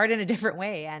just hard. hard in a different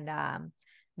way. And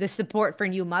the support for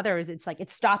new mothers, it's like it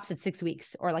stops at 6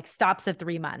 weeks or like stops at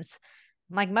 3 months.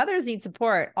 Like mothers need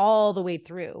support all the way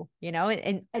through, and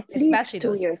At least especially two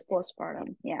those, years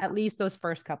postpartum. Yeah. at least those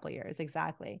first couple of years.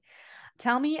 Exactly.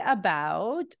 Tell me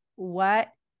about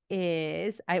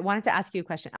I wanted to ask you a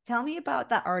question. Tell me about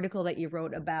that article that you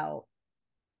wrote about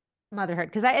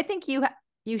motherhood. Cause I think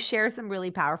you share some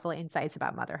really powerful insights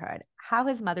about motherhood. How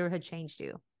has motherhood changed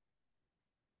you?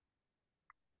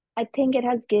 I think it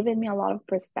has given me a lot of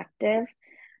perspective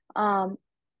um,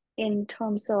 in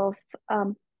terms of,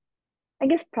 um, I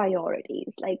guess,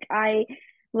 priorities. Like I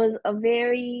was a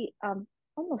very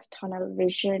almost tunnel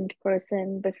visioned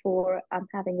person before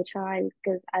having a child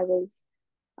because I was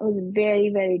very,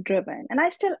 very driven. And I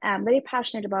still am very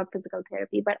passionate about physical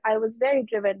therapy, but I was very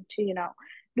driven to,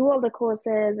 do all the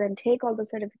courses and take all the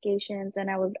certifications. And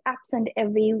I was absent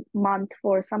every month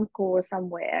for some course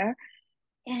somewhere.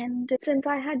 And since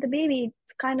I had the baby,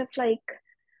 it's kind of like,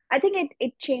 I think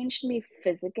it changed me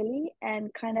physically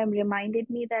and kind of reminded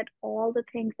me that all the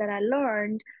things that I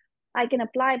learned I can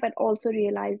apply, but also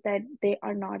realize that they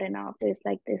are not enough. There's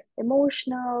like this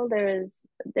emotional, there's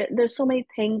so many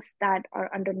things that are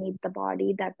underneath the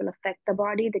body that will affect the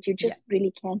body that you Yeah. just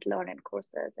really can't learn in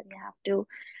courses, and you have to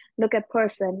look at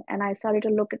person. And I started to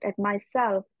look at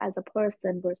myself as a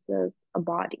person versus a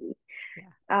body,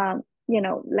 Yeah.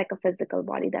 like a physical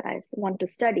body that I want to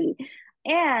study.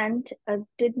 And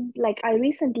didn't like I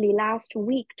recently last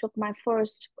week took my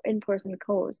first in-person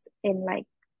course in like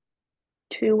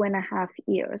 2.5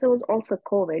 years. It was also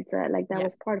COVID, so like that Yeah.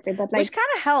 was part of it. But Which like, kind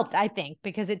of helped, I think,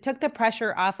 because it took the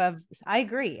pressure off of, I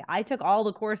agree. I took all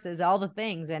the courses, all the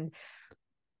things, and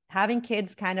having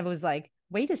kids kind of was like,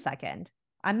 wait a second.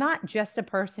 I'm not just a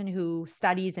person who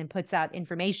studies and puts out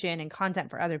information and content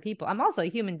for other people. I'm also a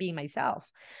human being myself.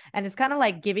 And it's kind of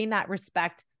like giving that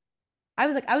respect. I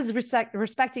was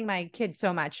respecting my kid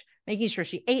so much, making sure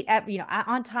she ate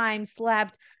on time,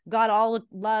 slept, got all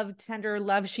love, tender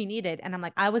love she needed. And I'm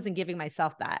like, I wasn't giving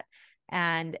myself that.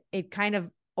 And it kind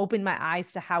of opened my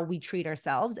eyes to how we treat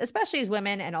ourselves, especially as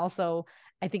women. And also,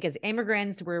 I think as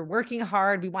immigrants, we're working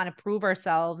hard. We want to prove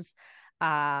ourselves.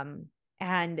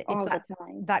 And it's all the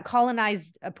time. that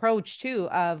colonized approach too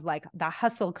of like the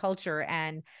hustle culture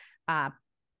and uh,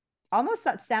 almost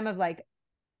that stem of like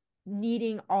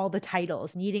needing all the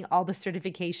titles, needing all the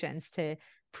certifications to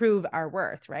prove our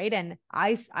worth, right? And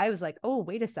I was like, oh,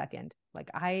 wait a second. Like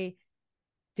I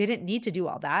didn't need to do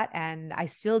all that, and I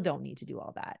still don't need to do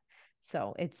all that.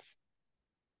 So it's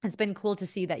been cool to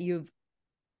see that you've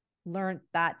learned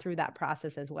that through that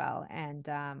process as well. And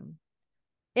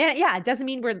yeah, it doesn't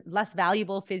mean we're less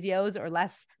valuable physios or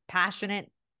less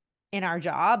passionate in our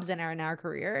jobs and in our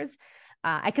careers.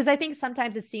 Because I think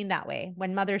sometimes it's seen that way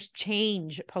when mothers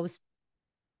change post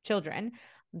children,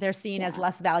 they're seen as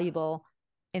less valuable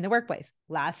in the workplace,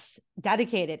 less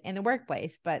dedicated in the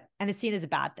workplace, and it's seen as a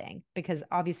bad thing because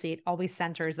obviously it always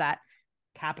centers that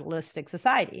capitalistic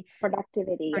society.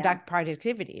 Productivity,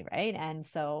 productivity, right? And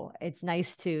so it's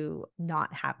nice to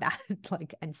not have that,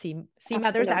 like, and see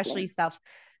mothers absolutely. actually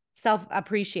self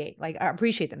appreciate, like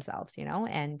appreciate themselves,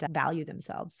 and value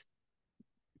themselves.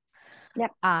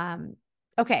 Yep.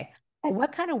 Okay.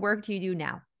 What kind of work do you do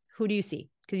now? Who do you see?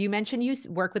 Because you mentioned you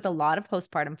work with a lot of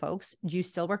postpartum folks. Do you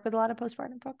still work with a lot of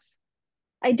postpartum folks?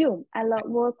 I do. I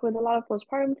work with a lot of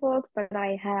postpartum folks, but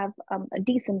I have a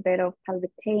decent bit of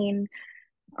pelvic pain,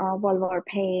 vulvar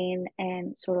pain,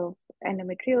 and sort of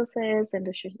endometriosis,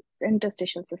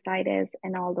 interstitial cystitis,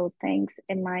 and all those things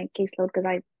in my caseload because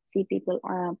I see people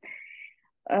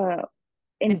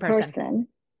in person.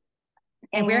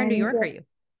 And where in New York are you?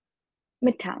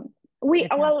 Midtown.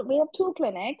 Midtown. We have two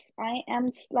clinics. I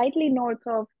am slightly north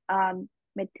of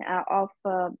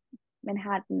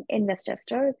Manhattan in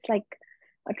Westchester. It's like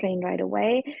a train ride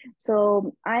away.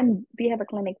 So we have a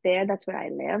clinic there. That's where I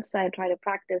live. So I try to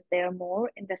practice there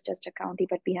more in Westchester County,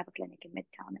 but we have a clinic in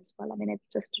Midtown as well. I mean, it's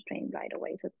just a train ride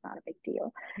away, so it's not a big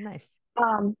deal. Nice.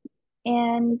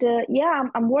 And yeah,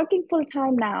 I'm working full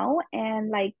time now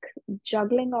and like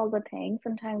juggling all the things.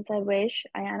 Sometimes I wish,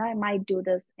 and I might do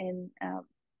this in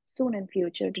soon in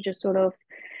future to just sort of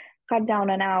cut down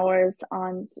on hours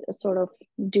on sort of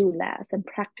do less and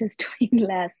practice doing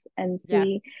less and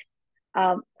see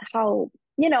how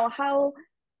how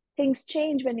things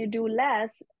change when you do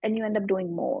less and you end up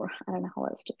doing more. I don't know how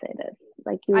else to say this.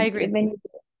 Like I agree.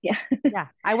 Yeah. Yeah.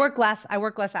 I work less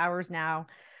hours now.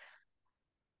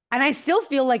 And I still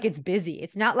feel like it's busy.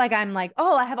 It's not like I'm like,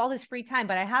 oh, I have all this free time,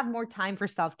 but I have more time for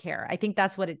self-care. I think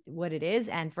that's what it is.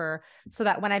 And so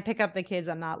that when I pick up the kids,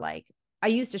 I'm not like, I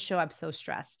used to show up so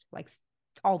stressed, like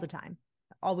all the time,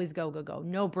 always go,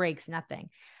 no breaks, nothing.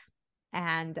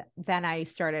 And then I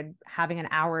started having an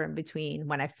hour in between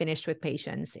when I finished with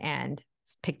patients and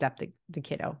picked up the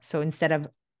kiddo. So instead of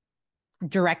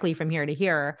directly from here to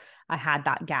here, I had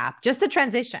that gap, just a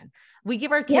transition. We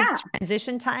give our kids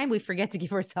transition time. We forget to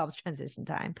give ourselves transition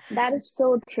time. That is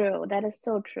so true. That is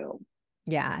so true.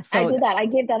 Yeah. So I do that. I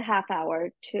give that half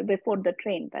hour to before the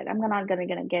train, but I'm not gonna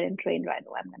get in train right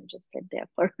away. I'm gonna just sit there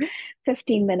for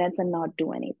 15 minutes and not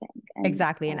do anything.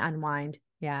 Exactly. And unwind.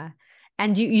 Yeah.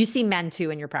 And you see men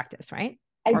too in your practice, right?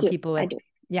 I Or do. people with, I do.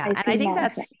 yeah. And I think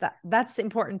that's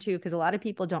important too, because a lot of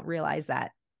people don't realize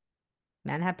that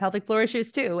men have pelvic floor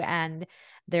issues too. And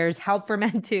there's help for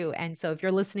men too. And so if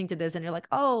you're listening to this and you're like,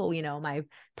 oh, my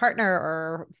partner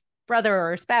or brother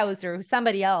or spouse or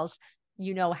somebody else,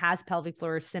 has pelvic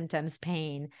floor symptoms,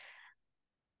 pain,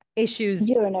 issues,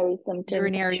 urinary symptoms,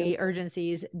 urinary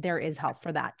urgencies, there is help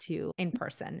for that too, in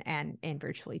person and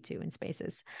virtually too, in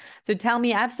spaces. So tell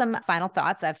me, I have some final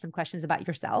thoughts. I have some questions about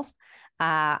yourself.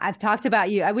 I've talked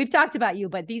about you. We've talked about you,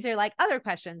 but these are like other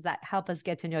questions that help us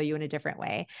get to know you in a different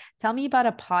way. Tell me about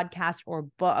a podcast or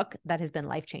book that has been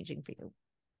life-changing for you.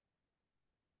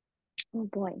 Oh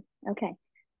boy. Okay.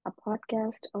 A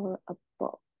podcast or a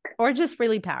book? Or just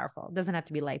really powerful. It doesn't have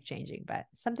to be life-changing, but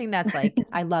something that's like,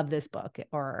 I love this book,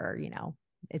 or,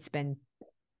 it's been,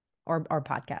 or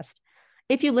podcast.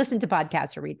 If you listen to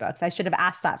podcasts or read books, I should have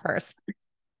asked that first.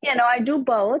 I do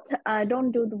both. I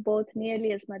don't do the both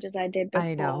nearly as much as I did before.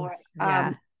 I know.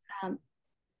 Yeah.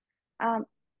 I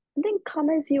think Come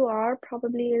As You Are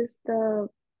probably is the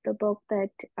book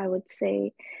that I would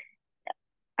say.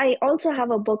 I also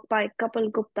have a book by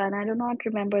Kapil Gupta, and I do not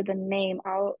remember the name.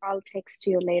 I'll text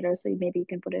you later, so maybe you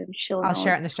can put it in show notes. I'll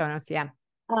share it in the show notes. Yeah.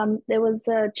 There was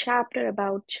a chapter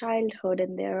about childhood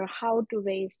in there, how to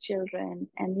raise children,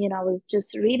 and I was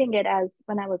just reading it as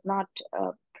when I was not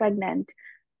pregnant.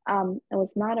 I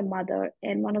was not a mother,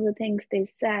 and one of the things they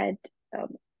said,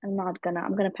 I'm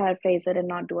gonna paraphrase it and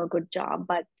not do a good job,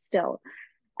 but still,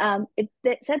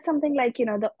 they said something like,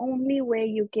 the only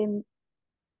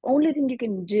thing you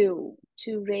can do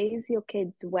to raise your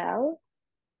kids well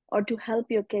or to help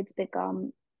your kids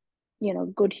become,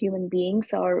 good human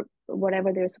beings or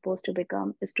whatever they're supposed to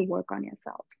become is to work on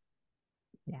yourself.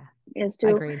 Yeah. Is to,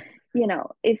 agreed.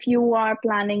 If you are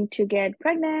planning to get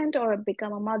pregnant or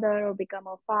become a mother or become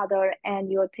a father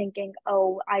and you're thinking,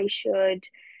 oh,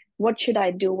 what should I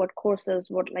do? What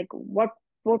courses, what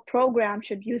what program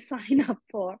should you sign up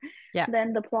for, Yeah.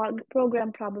 then the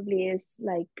program probably is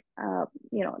like,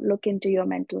 look into your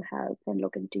mental health and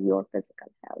look into your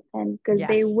physical health. And because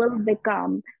they Yes. will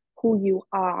become who you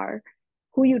are,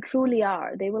 who you truly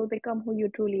are. They will become who you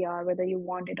truly are, whether you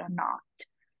want it or not.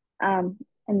 Um,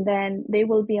 and then they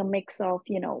will be a mix of,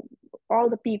 all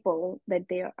the people that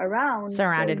they are around. So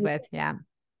Surrounded with, yeah.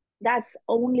 that's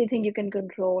only thing you can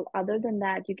control. Other than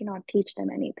that, you cannot teach them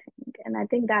anything. And I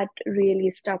think that really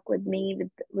stuck with me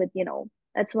with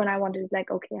that's when I wanted, like,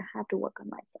 okay, I have to work on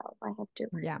myself. I have to.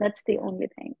 Yeah. That's the only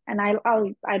thing. And I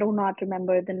do not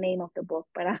remember the name of the book,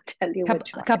 but I'll tell you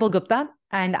which one. Couple Gupta.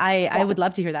 And I Yeah. would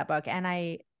love to hear that book. And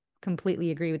I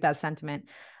completely agree with that sentiment.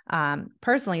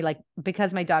 Personally, like,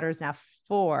 because my daughter is now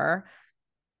 4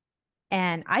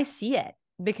 and I see it,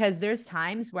 because there's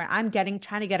times where I'm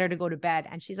trying to get her to go to bed.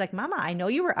 And she's like, Mama, I know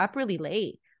you were up really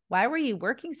late. Why were you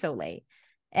working so late?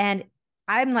 And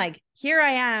I'm like, here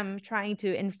I am trying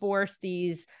to enforce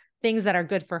these things that are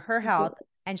good for her health.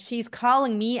 And she's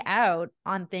calling me out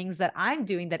on things that I'm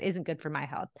doing that isn't good for my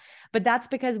health. But that's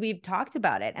because we've talked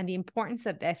about it and the importance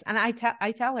of this. And I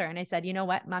tell her, and I said, you know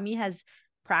what? Mommy has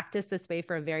practiced this way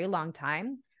for a very long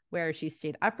time, where she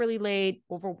stayed up really late,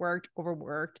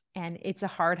 overworked. And it's a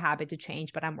hard habit to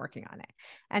change, but I'm working on it.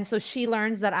 And so she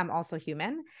learns that I'm also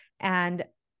human. And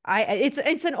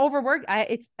it's an overwork.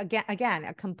 It's again,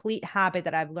 a complete habit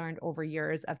that I've learned over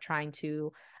years of trying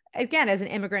to, again, as an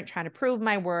immigrant, trying to prove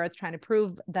my worth, trying to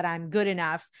prove that I'm good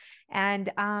enough.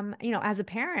 And, as a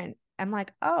parent, I'm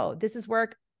like, oh, this is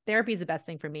work. Therapy is the best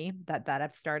thing for me that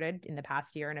I've started in the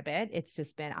past year and a bit. It's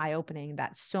just been eye-opening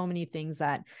that so many things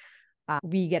that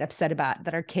we get upset about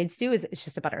that our kids do it's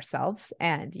just about ourselves.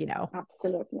 And,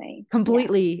 Absolutely. Yeah.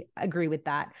 completely agree with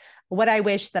that. What I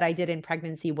wish that I did in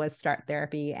pregnancy was start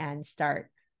therapy and start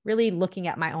really looking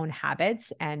at my own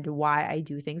habits and why I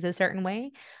do things a certain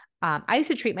way. I used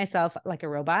to treat myself like a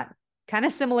robot, kind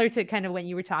of similar to kind of when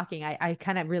you were talking. I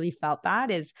kind of really felt that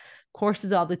is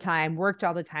courses all the time, worked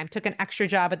all the time, took an extra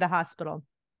job at the hospital.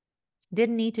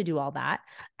 Didn't need to do all that.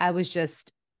 I was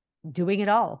just doing it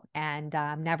all and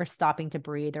never stopping to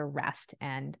breathe or rest.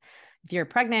 And if you're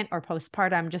pregnant or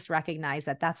postpartum, just recognize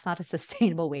that that's not a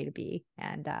sustainable way to be.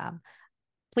 And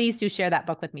please do share that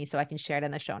book with me so I can share it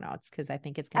in the show notes, because I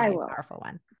think it's going to I be a will. powerful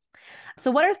one. So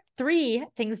what are 3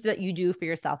 things that you do for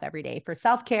yourself every day, for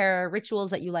self-care, rituals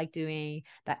that you like doing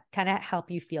that kind of help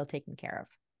you feel taken care of?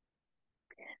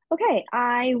 Okay,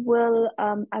 I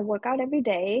work out every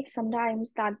day.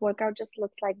 Sometimes that workout just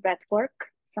looks like breath work.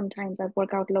 Sometimes that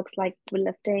workout looks like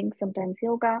lifting, sometimes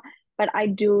yoga, but I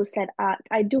do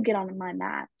get on my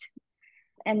mat.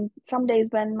 And some days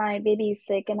when my baby is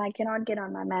sick and I cannot get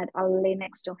on my mat, I'll lay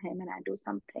next to him and I do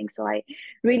something. So I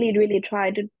really, really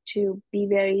try to be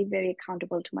very, very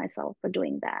accountable to myself for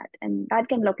doing that. And that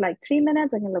can look like 3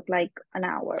 minutes, it can look like an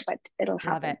hour, but it'll Love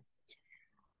happen. it.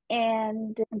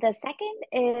 And the second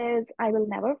is I will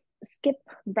never skip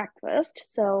breakfast.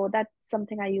 So that's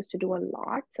something I used to do a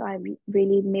lot. So I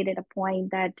really made it a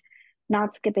point that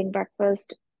not skipping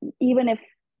breakfast, even if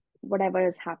whatever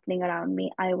is happening around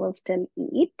me, I will still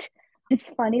eat. It's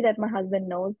funny that my husband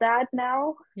knows that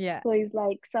now. Yeah, So he's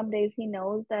like, some days he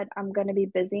knows that I'm going to be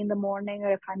busy in the morning,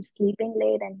 or if I'm sleeping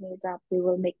late and he's up, he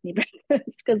will make me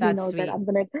breakfast because he that's knows that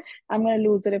sweet. I'm gonna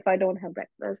lose it if I don't have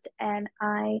breakfast. And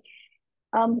I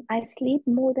sleep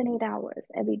more than 8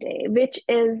 hours every day, which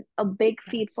is a big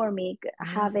feat That's for me,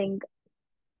 amazing.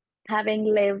 having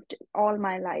lived all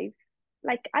my life,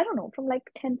 like, I don't know, from like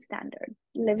 10th standard,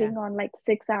 Yeah, living on like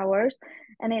 6 hours.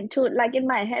 And into like in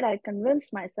my head, I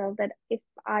convinced myself that if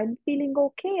I'm feeling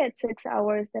okay at 6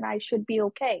 hours, then I should be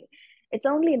okay. It's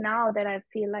only now that I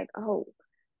feel like, oh,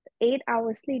 8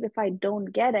 hours sleep, if I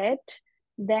don't get it,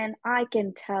 then I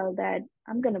can tell that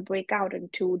I'm going to break out in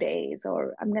 2 days,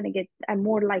 or I'm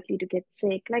more likely to get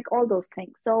sick, like all those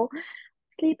things. So,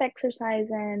 sleep, exercise,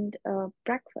 and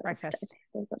breakfast, I breakfast. think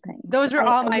those are things. Those are I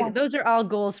all my want, those are all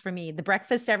goals for me. The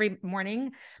breakfast every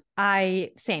morning.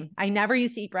 I never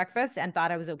used to eat breakfast and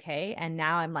thought I was okay. And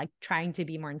now I'm like trying to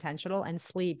be more intentional. And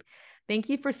sleep. Thank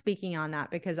you for speaking on that,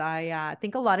 because I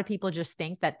think a lot of people just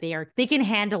think that they can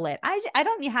handle it. I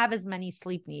don't have as many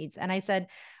sleep needs. And I said,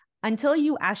 until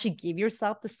you actually give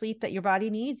yourself the sleep that your body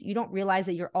needs, you don't realize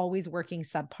that you're always working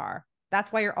subpar.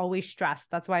 That's why you're always stressed.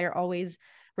 That's why you're always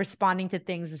responding to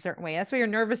things a certain way. That's why your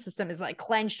nervous system is like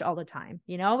clenched all the time.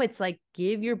 It's like,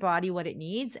 give your body what it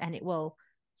needs and it will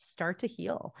start to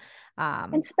heal.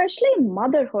 and especially in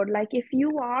motherhood, like if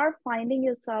you are finding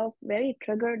yourself very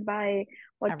triggered by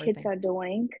what kids Everything. are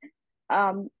doing,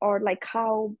 or like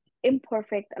how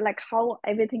imperfect, like how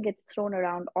everything gets thrown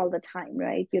around all the time,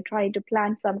 right? You try to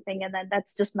plan something and then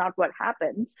that's just not what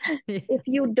happens. If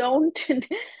you don't,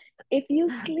 if you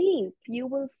sleep, you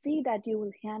will see that you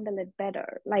will handle it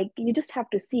better. Like you just have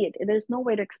to see it. There's no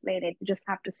way to explain it. You just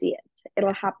have to see it. It'll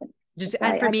Yeah. happen. Just, So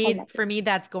and I call that. for me,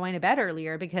 that's going to bed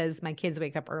earlier because my kids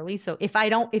wake up early. So if I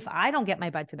don't get my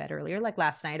butt to bed earlier, like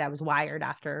last night, I was wired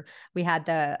after we had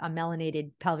the a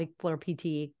melanated pelvic floor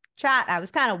PT chat. I was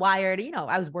kind of wired,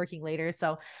 I was working later.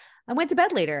 So I went to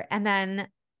bed later. And then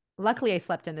luckily I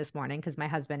slept in this morning because my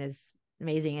husband is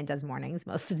amazing and does mornings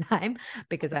most of the time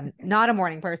because I'm not a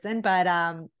morning person. But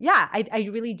yeah, I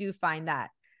really do find that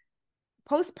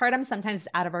postpartum sometimes is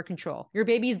out of our control. Your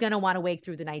baby's going to want to wake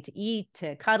through the night to eat,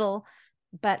 to cuddle.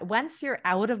 But once you're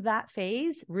out of that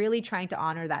phase, really trying to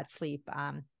honor that sleep.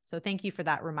 So thank you for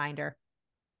that reminder.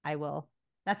 I will.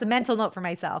 That's a mental note for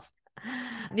myself.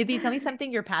 Nidhi, tell me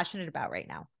something you're passionate about right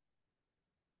now.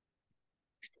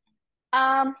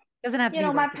 Um, Doesn't have to you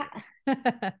be know, work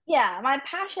related. yeah, my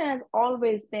passion has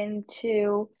always been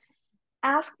to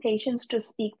ask patients to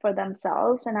speak for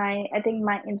themselves. And I think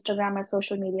my Instagram, my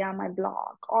social media, my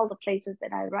blog, all the places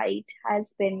that I write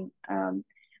has been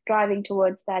driving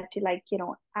towards that, to like,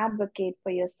 advocate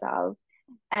for yourself.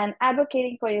 And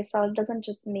advocating for yourself doesn't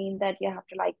just mean that you have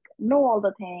to like know all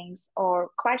the things or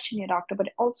question your doctor, but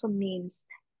it also means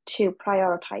to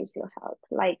prioritize your health.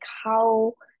 Like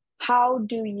how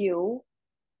do you,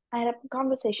 I had a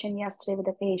conversation yesterday with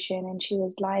a patient and she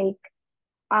was like,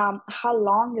 how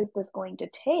long is this going to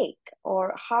take?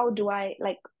 Or how do I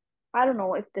like, I don't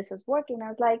know if this is working. I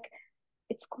was like,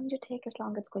 it's going to take as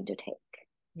long as it's going to take.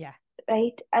 Yeah.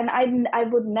 Right. And I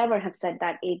would never have said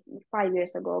that 5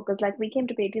 years ago, because like we came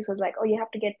to PTs was like, oh, you have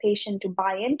to get patient to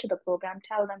buy into the program,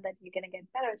 tell them that you're gonna get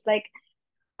better. It's like,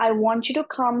 I want you to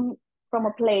come from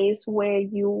a place where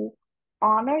you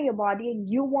honor your body and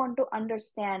you want to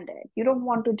understand it. You don't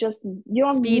want to just, you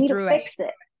don't need Speed me to through it. fix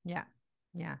it. Yeah.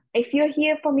 Yeah. If you're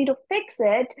here for me to fix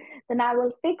it, then I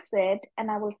will fix it and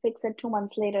I will fix it 2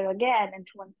 months later again and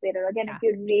 2 months later again. If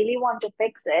Yeah. you really want to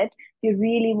fix it, you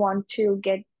really want to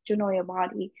get to know your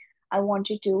body, I want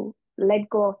you to let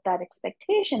go of that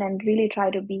expectation and really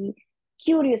try to be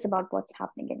curious about what's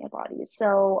happening in your body.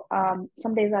 So Love it.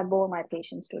 some days I bore my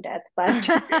patients to death, but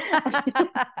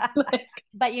like,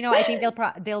 But I think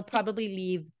they'll probably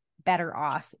leave better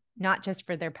off, not just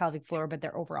for their pelvic floor, but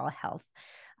their overall health.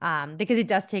 Because it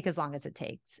does take as long as it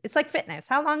takes. It's like fitness.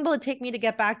 How long will it take me to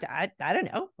get back to? I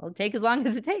don't know. It'll take as long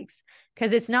as it takes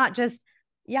because it's not just,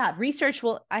 yeah, research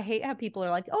will. I hate how people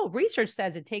are like, oh, research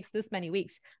says it takes this many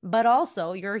weeks, but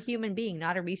also you're a human being,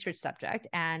 not a research subject,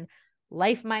 and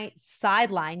life might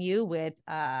sideline you with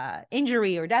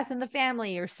injury or death in the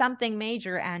family or something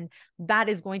major, and that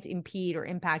is going to impede or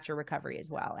impact your recovery as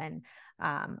well. And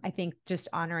I think just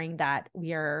honoring that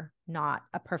we are not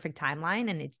a perfect timeline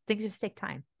and things just take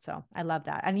time. So I love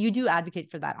that. And you do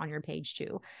advocate for that on your page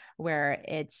too, where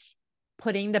it's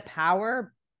putting the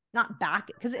power not back,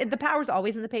 because the power is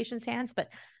always in the patient's hands, but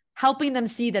helping them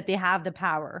see that they have the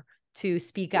power to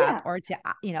speak up yeah, or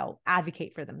to,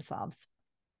 advocate for themselves.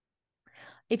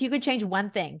 If you could change one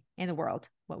thing in the world,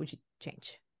 what would you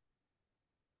change?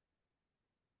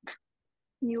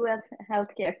 US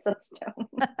healthcare system.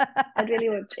 I really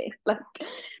would change like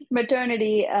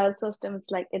maternity system.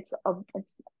 It's like it's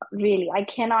really, I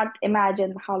cannot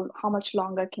imagine how much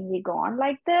longer can we go on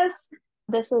like this.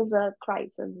 This is a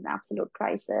crisis, an absolute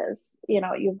crisis.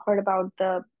 You've heard about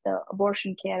the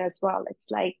abortion care as well. It's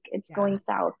like it's Yeah. going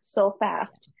south so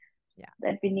fast Yeah.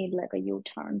 that we need like a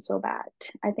U-turn so bad.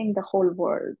 I think the whole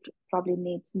world probably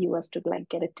needs US to like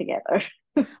get it together.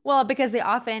 Well, because they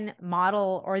often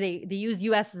model or they use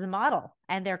US as a model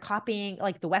and they're copying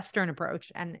like the Western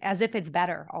approach and as if it's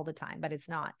better all the time, but it's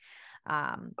not.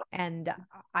 And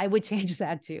I would change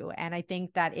that too. And I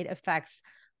think that it affects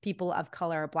people of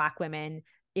color, Black women,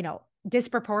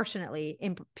 disproportionately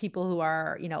in people who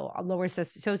are, a lower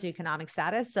socioeconomic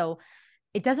status. So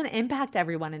it doesn't impact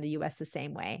everyone in the US the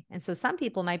same way. And so some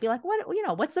people might be like,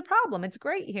 what's the problem? It's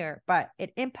great here, but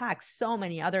it impacts so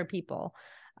many other people.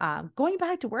 Going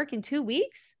back to work in 2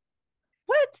 weeks?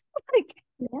 What? Like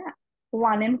Yeah,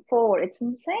 1 in 4. It's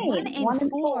one insane. in 1 in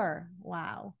 4. four.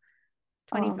 Wow.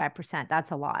 Um, 25%. That's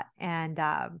a lot. And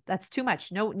that's too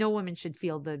much. No woman should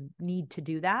feel the need to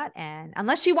do that. And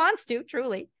unless she wants to,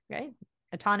 truly, right?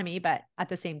 Autonomy, but at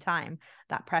the same time,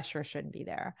 that pressure shouldn't be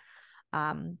there.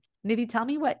 Nidhi, tell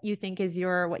me what you think is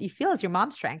what you feel is your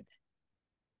mom's strength.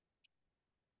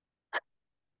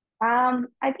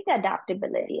 I think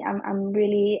adaptability. I'm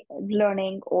really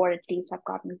learning, or at least I've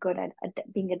gotten good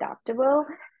at being adaptable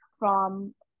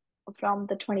from from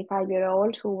the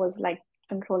 25-year-old who was like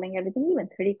controlling everything, even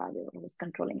 35-year-old was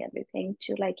controlling everything,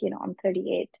 to like, I'm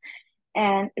 38,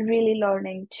 and really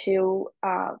learning to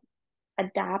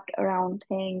adapt around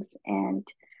things, and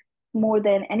more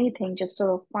than anything, just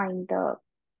sort of find the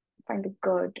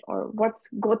good, or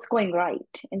what's going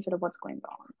right instead of what's going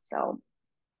wrong. So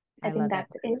I I think love that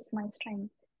it. is my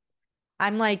strength.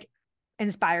 I'm like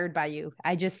inspired by you.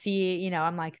 I just see,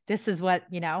 I'm like, this is what,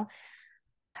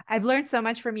 I've learned so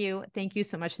much from you. Thank you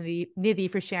so much,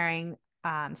 Nidhi, for sharing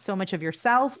so much of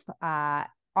yourself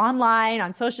online,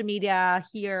 on social media,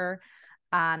 here.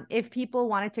 If people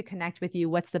wanted to connect with you,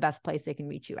 what's the best place they can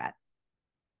reach you at?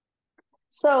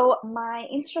 So my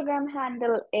Instagram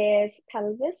handle is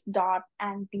pelvis dot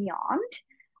and beyond.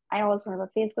 I also have a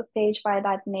Facebook page by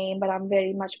that name, but I'm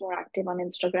very much more active on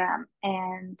Instagram.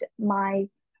 And my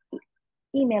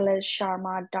email is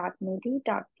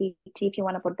sharma.nidhi.pt, if you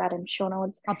want to put that in show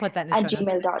notes, I'll put that in the at show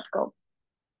notes. gmail.com.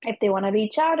 If they want to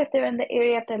reach out, if they're in the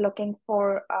area, if they're looking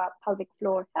for pelvic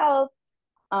floor help,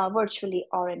 virtually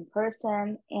or in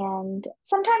person. And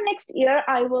sometime next year,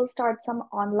 I will start some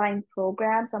online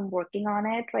programs. I'm working on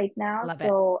it right now. Love it.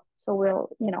 So we'll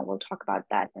talk about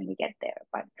that when we get there.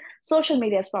 But social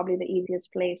media is probably the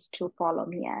easiest place to follow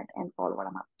me at and follow what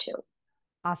I'm up to.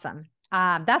 Awesome.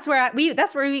 That's where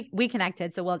we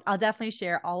connected. So I'll definitely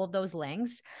share all of those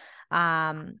links.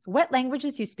 What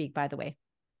languages you speak, by the way?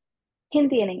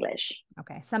 Hindi and English.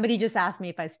 Okay. Somebody just asked me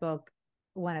if I spoke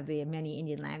one of the many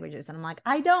Indian languages, and I'm like,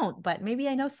 I don't, but maybe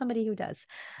I know somebody who does.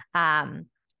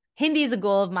 Hindi is a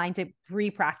goal of mine to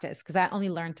re-practice, because I only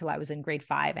learned till I was in grade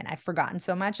 5 and I've forgotten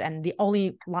so much. And the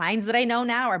only lines that I know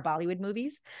now are Bollywood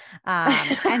movies.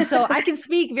 And so I can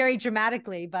speak very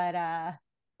dramatically, but I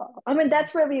mean,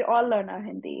 that's where we all learn our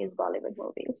Hindi, is Bollywood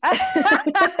movies.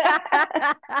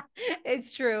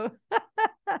 It's true.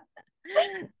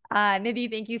 Nidhi,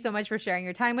 thank you so much for sharing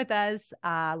your time with us.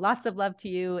 Lots of love to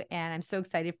you. And I'm so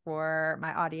excited for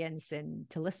my audience and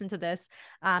to listen to this.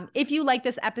 If you like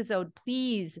this episode,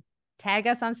 please tag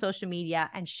us on social media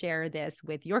and share this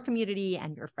with your community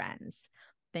and your friends.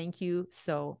 Thank you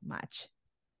so much.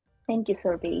 Thank you,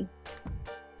 Surbi.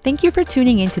 Thank you for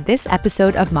tuning into this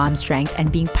episode of Mom Strength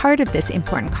and being part of this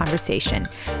important conversation.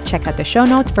 Check out the show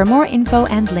notes for more info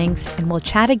and links, and we'll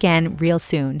chat again real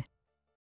soon.